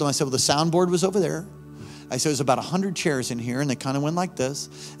 I showed them. I said, well, the soundboard was over there. I said, there's about 100 chairs in here, and they kind of went like this.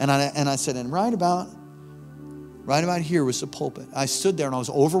 And I said, and right about here was the pulpit. I stood there, and I was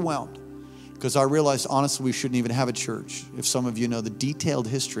overwhelmed because I realized, honestly, we shouldn't even have a church. If some of you know the detailed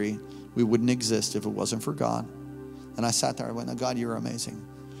history, we wouldn't exist if it wasn't for God. And I sat there. I went, oh, God, you're amazing.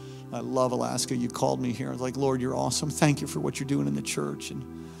 I love Alaska. You called me here. I was like, Lord, you're awesome. Thank you for what you're doing in the church.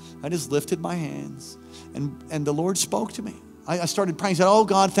 And I just lifted my hands, and the Lord spoke to me. I started praying. I said, oh,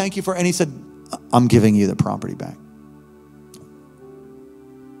 God, thank you for, and he said, I'm giving you the property back.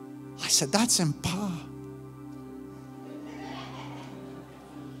 I said, that's impossible.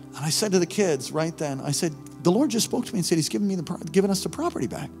 And I said to the kids right then, I said, the Lord just spoke to me and said he's giving us the property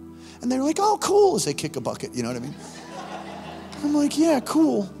back. And they're like, oh, cool, as they kick a bucket, you know what I mean? I'm like, yeah,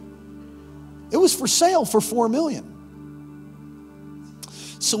 cool. It was for sale for $4 million.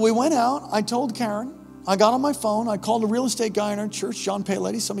 So we went out. I told Karen. I got on my phone. I called a real estate guy in our church, John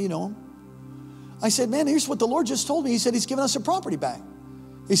Paletti. Some of you know him. I said, man, here's what the Lord just told me. He said he's giving us the property back.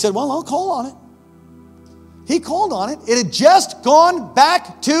 He said, well, I'll call on it. He called on it. It had just gone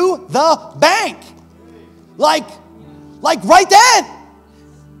back to the bank. Like right then.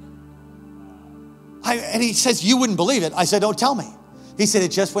 And he says, you wouldn't believe it. I said, don't tell me. He said,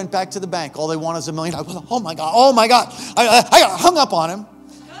 it just went back to the bank. All they want is $1 million. Oh my God. I got hung up on him.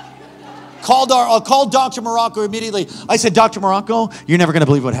 Called Dr. Morocco immediately. I said, Dr. Morocco, you're never going to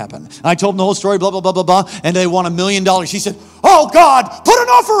believe what happened. And I told him the whole story, blah, blah, blah, blah, blah. And they want $1 million. He said, oh God, put an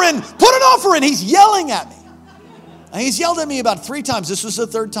offer in. Put an offer in. He's yelling at me. And he's yelled at me about 3 times. This was the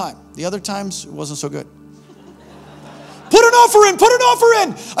 3rd time. The other times, it wasn't so good. Put an offer in, put an offer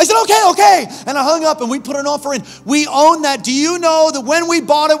in. I said, okay. And I hung up and we put an offer in. We own that. Do you know that when we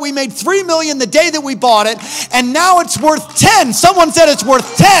bought it, we made $3 million the day that we bought it, and now it's worth 10. Someone said it's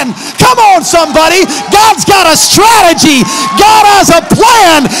worth 10. Come on, somebody. God's got a strategy. God has a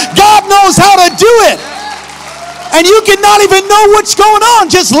plan. God knows how to do it. And you cannot even know what's going on.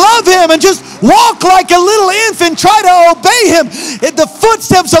 Just love him and just walk like a little infant. Try to obey him. The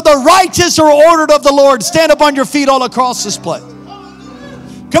footsteps of the righteous are ordered of the Lord. Stand up on your feet all across this place.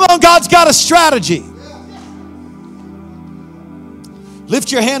 Come on, God's got a strategy. Lift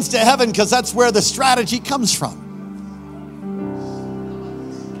your hands to heaven, because that's where the strategy comes from.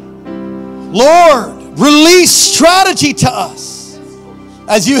 Lord, release strategy to us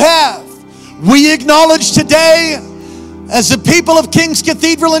as you have. We acknowledge today, as the people of King's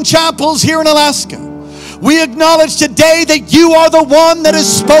Cathedral and Chapels here in Alaska, we acknowledge today that you are the one that has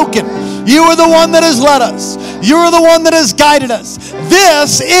spoken. You are the one that has led us. You are the one that has guided us.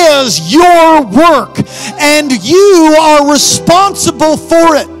 This is your work, and you are responsible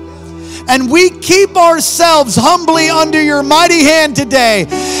for it. And we keep ourselves humbly under your mighty hand today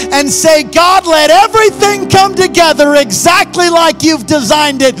and say, God, let everything come together exactly like you've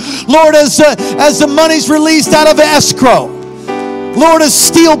designed it. Lord, as the money's released out of escrow, Lord, as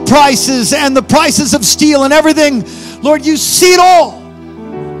steel prices and the prices of steel and everything, Lord, you see it all.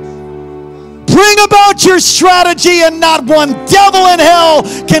 Bring about your strategy, and not one devil in hell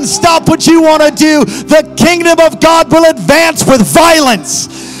can stop what you want to do. The kingdom of God will advance with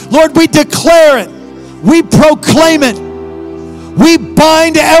violence. Lord, we declare it. We proclaim it. We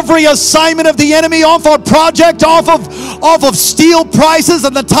bind every assignment of the enemy off our project, off of steel prices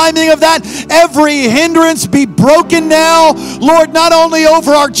and the timing of that. Every hindrance be broken now. Lord, not only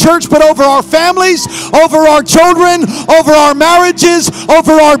over our church, but over our families, over our children, over our marriages,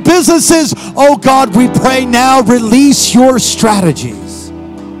 over our businesses. Oh God, we pray now, release your strategies.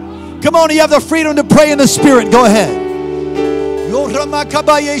 Come on, you have the freedom to pray in the Spirit. Go ahead.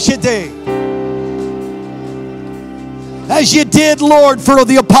 As you did, Lord, for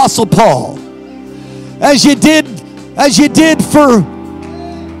the Apostle Paul, as you did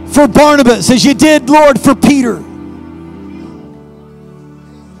for Barnabas, as you did, Lord, for Peter.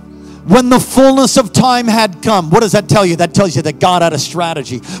 When the fullness of time had come, what does that tell you? That tells you that God had a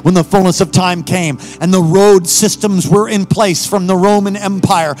strategy. When the fullness of time came and the road systems were in place from the Roman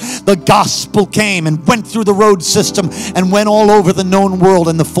Empire, the gospel came and went through the road system and went all over the known world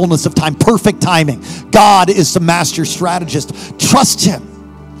in the fullness of time. Perfect timing. God is the master strategist. Trust him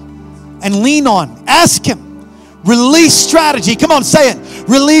and lean on. Ask him. Release strategy. Come on, say it.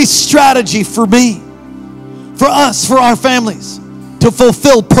 Release strategy for me, for us, for our families, to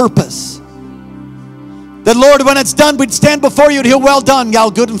fulfill purpose. That, Lord, when it's done, we'd stand before you and hear, well done,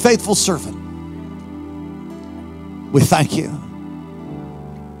 thou good and faithful servant. We thank you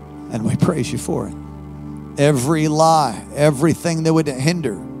and we praise you for it. Every lie, everything that would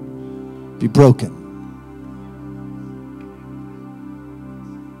hinder, be broken.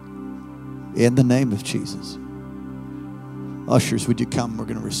 In the name of Jesus. Ushers, would you come? We're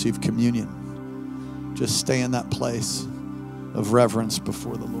going to receive communion. Just stay in that place of reverence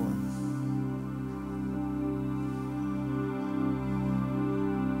before the Lord.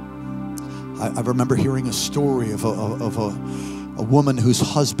 I remember hearing a story of a woman whose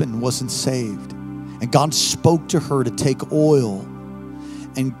husband wasn't saved. And God spoke to her to take oil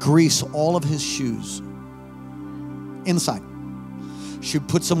and grease all of his shoes inside. She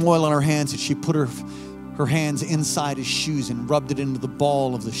put some oil on her hands, and she put her hands inside his shoes and rubbed it into the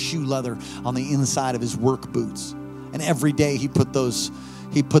ball of the shoe leather on the inside of his work boots. And every day he put those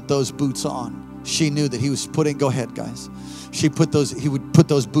boots on. She knew that he was putting, go ahead guys. He would put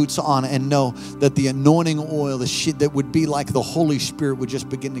those boots on and know that the anointing oil, that would be like the Holy Spirit, would just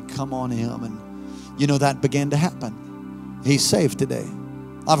begin to come on him. And you know, that began to happen. He's saved today.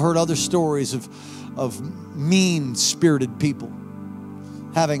 I've heard other stories of mean-spirited people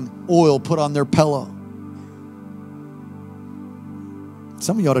having oil put on their pillow.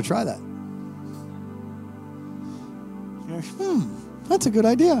 Some of you ought to try that. That's a good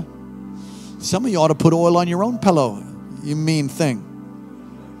idea. Some of you ought to put oil on your own pillow, you mean thing.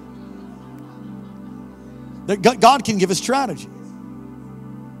 God can give us strategy.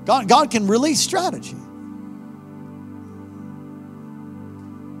 God can release strategy.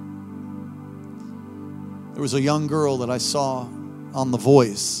 There was a young girl that I saw on The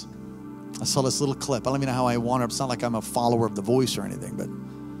Voice. I saw this little clip. I don't even know how I want her. It's not like I'm a follower of The Voice or anything, but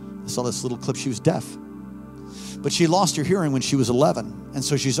I saw this little clip. She was deaf. But she lost her hearing when she was 11. And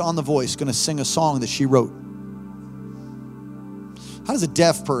so she's on The Voice going to sing a song that she wrote. How does a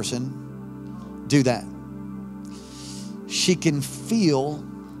deaf person do that? She can feel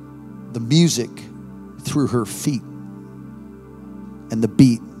the music through her feet and the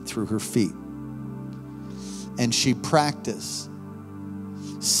beat through her feet. And she practiced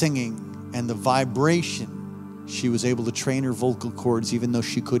singing, and the vibration, she was able to train her vocal cords even though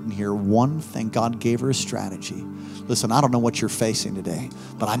she couldn't hear one thing. God gave her a strategy. Listen, I don't know what you're facing today,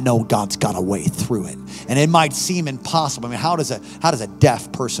 but I know God's got a way through it. And it might seem impossible. I mean, how does a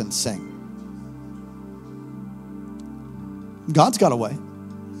deaf person sing? God's got a way.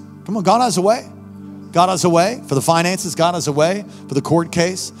 Come on, God has a way. God has a way for the finances. God has a way for the court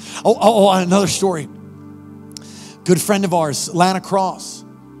case. Another story. Good friend of ours, Lana Cross.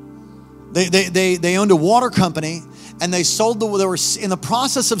 They owned a water company, and they were in the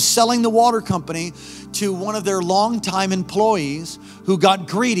process of selling the water company to one of their longtime employees who got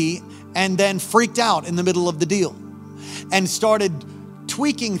greedy and then freaked out in the middle of the deal and started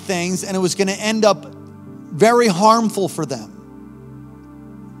tweaking things, and it was going to end up very harmful for them.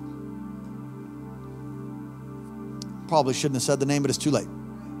 Probably shouldn't have said the name, but it's too late.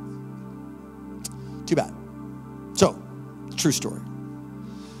 Too bad. So, true story.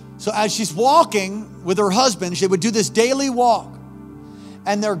 So as she's walking with her husband, she would do this daily walk.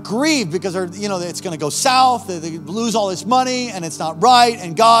 And they're grieved because it's going to go south. They lose all this money and it's not right.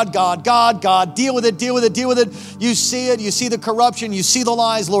 And God, deal with it. You see it. You see the corruption. You see the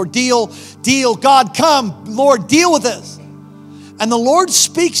lies. Lord, deal. God, come. Lord, deal with this. And the Lord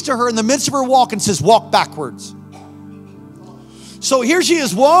speaks to her in the midst of her walk and says, walk backwards. So here she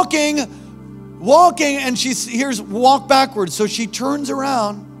is walking, and she hears walk backwards. So she turns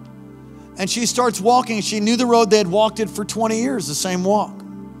around and she starts walking. She knew the road. They had walked it for 20 years, the same walk.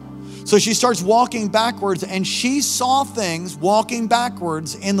 So she starts walking backwards, and she saw things walking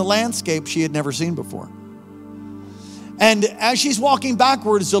backwards in the landscape she had never seen before. And as she's walking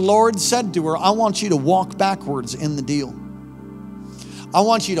backwards, the Lord said to her, I want you to walk backwards in the deal. I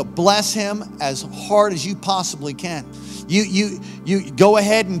want you to bless him as hard as you possibly can. You go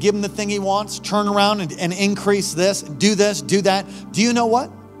ahead and give him the thing he wants, turn around and increase this, do that. Do you know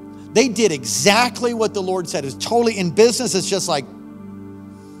what? They did exactly what the Lord said. It's totally in business. It's just like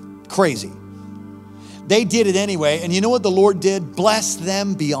crazy. They did it anyway. And you know what the Lord did? Bless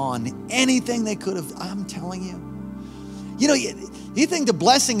them beyond anything they could have. I'm telling you. You know, you think the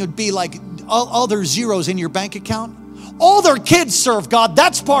blessing would be like other zeros in your bank account? All their kids serve God.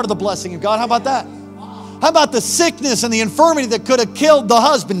 That's part of the blessing of God. How about that? How about the sickness and the infirmity that could have killed the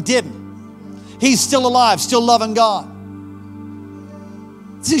husband? Didn't. He's still alive, still loving God.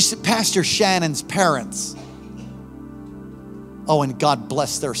 This is Pastor Shannon's parents. Oh, and God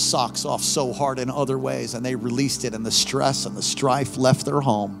blessed their socks off so hard in other ways, and they released it, and the stress and the strife left their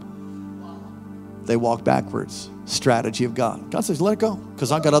home. They walked backwards. Strategy of God. God says, let it go,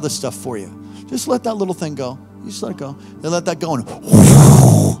 because I've got other stuff for you. Just let that little thing go. You just let it go. They let that go, and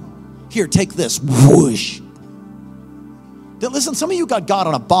here, take this. Whoosh. Listen, some of you got God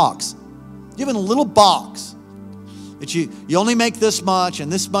on a box. You have in a little box that you only make this much,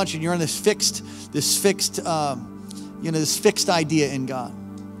 and you're in this fixed idea in God.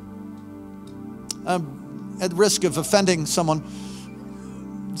 At risk of offending someone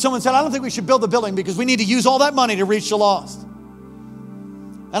said, I don't think we should build the building because we need to use all that money to reach the lost.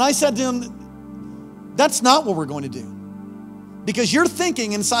 And I said to him, that's not what we're going to do. Because you're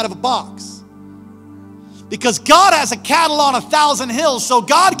thinking inside of a box. Because God has a cattle on 1,000 hills, so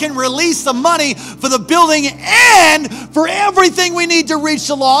God can release the money for the building and for everything we need to reach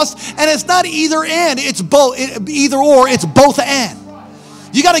the lost. And it's not either and, it's both, either or, it's both and.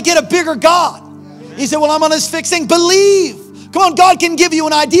 You got to get a bigger God. He said, well, I'm on this fixing. Believe. Come on, God can give you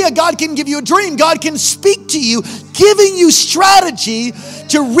an idea. God can give you a dream. God can speak to you, giving you strategy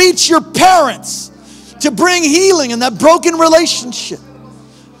to reach your parents, to bring healing in that broken relationship.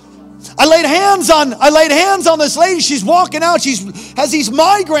 I laid hands on this lady. She's walking out. She has these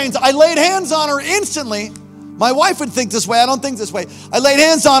migraines. I laid hands on her instantly. My wife would think this way. I don't think this way. I laid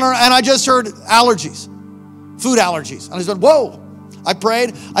hands on her and I just heard allergies, food allergies. And I said, whoa. I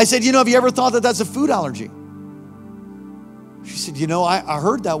prayed. I said, have you ever thought that that's a food allergy? She said, you know, I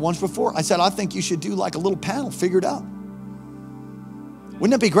heard that once before. I said, I think you should do like a little panel, figure it out.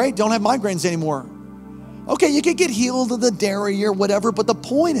 Wouldn't that be great? Don't have migraines anymore. Okay, you could get healed of the dairy or whatever, but the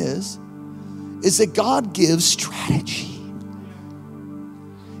point is that God gives strategy.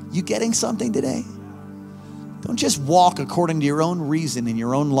 You getting something today? Don't just walk according to your own reason and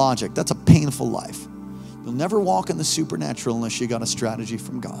your own logic. That's a painful life. You'll never walk in the supernatural unless you got a strategy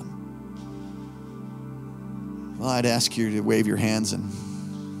from God. Well, I'd ask you to wave your hands and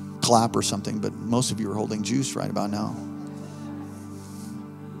clap or something, but most of you are holding juice right about now.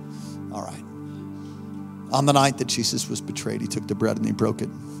 All right. On the night that Jesus was betrayed, he took the bread and he broke it.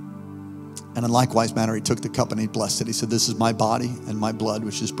 And in likewise manner, he took the cup and he blessed it. He said, this is my body and my blood,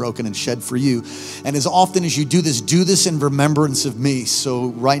 which is broken and shed for you. And as often as you do this in remembrance of me. So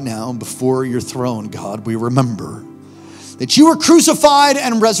right now, before your throne, God, we remember that you were crucified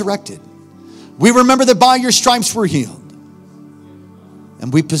and resurrected. We remember that by your stripes we're healed.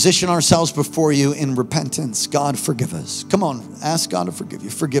 And we position ourselves before you in repentance. God, forgive us. Come on, ask God to forgive you.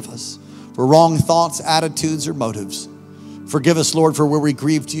 Forgive us for wrong thoughts, attitudes, or motives. Forgive us, Lord, for where we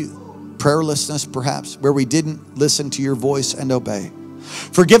grieved you. Prayerlessness, perhaps, where we didn't listen to your voice and obey.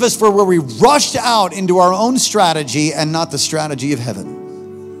 Forgive us for where we rushed out into our own strategy and not the strategy of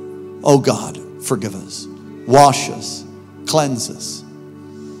heaven. Oh God, forgive us. Wash us. Cleanse us.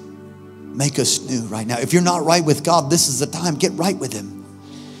 Make us new right now. If you're not right with God, this is the time. Get right with him.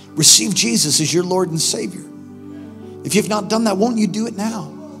 Receive Jesus as your Lord and Savior. If you've not done that, won't you do it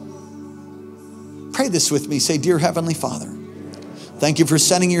now? Pray this with me. Say, dear Heavenly Father, thank you for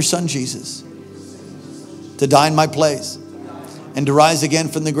sending your son Jesus to die in my place and to rise again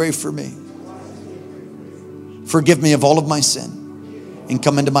from the grave for me. Forgive me of all of my sin and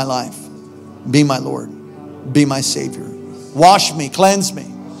come into my life. Be my Lord. Be my Savior. Wash me, cleanse me,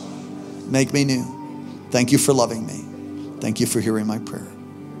 make me new. Thank you for loving me. Thank you for hearing my prayer.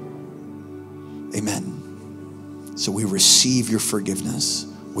 Amen. So we receive your forgiveness.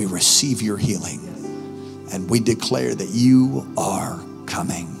 We receive your healing. And we declare that you are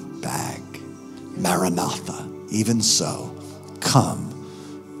coming back. Maranatha. Even so,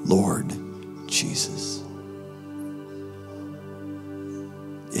 come, Lord Jesus.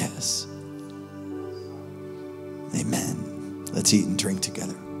 Yes. Amen. Let's eat and drink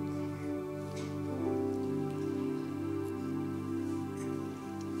together.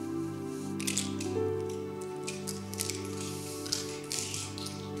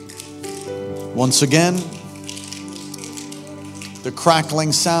 Once again, the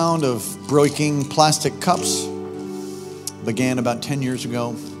crackling sound of breaking plastic cups began about 10 years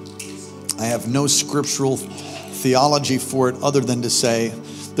ago. I have no scriptural theology for it other than to say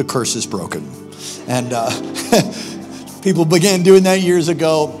the curse is broken. And people began doing that years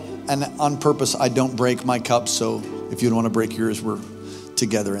ago. And on purpose, I don't break my cups. So if you don't want to break yours, we're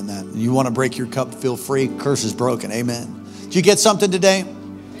together in that. And you want to break your cup, feel free. Curse is broken. Amen. Did you get something today?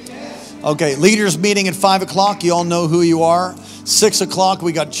 Okay, leaders meeting at 5 o'clock. You all know who you are. 6 o'clock,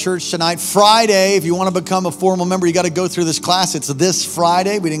 we got church tonight. Friday, if you want to become a formal member, you got to go through this class. It's this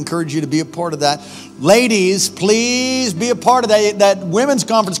Friday. We'd encourage you to be a part of that. Ladies, please be a part of that women's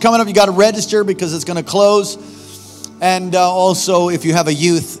conference coming up. You got to register because it's going to close. And also, if you have a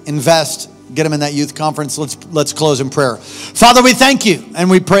youth, invest. Get them in that youth conference. Let's close in prayer. Father, we thank you and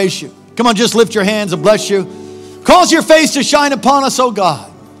we praise you. Come on, just lift your hands and bless you. Cause your face to shine upon us, oh God.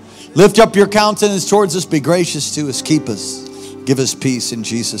 Lift up your countenance towards us. Be gracious to us. Keep us. Give us peace in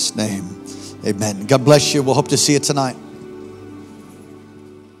Jesus' name. Amen. God bless you. We'll hope to see you tonight.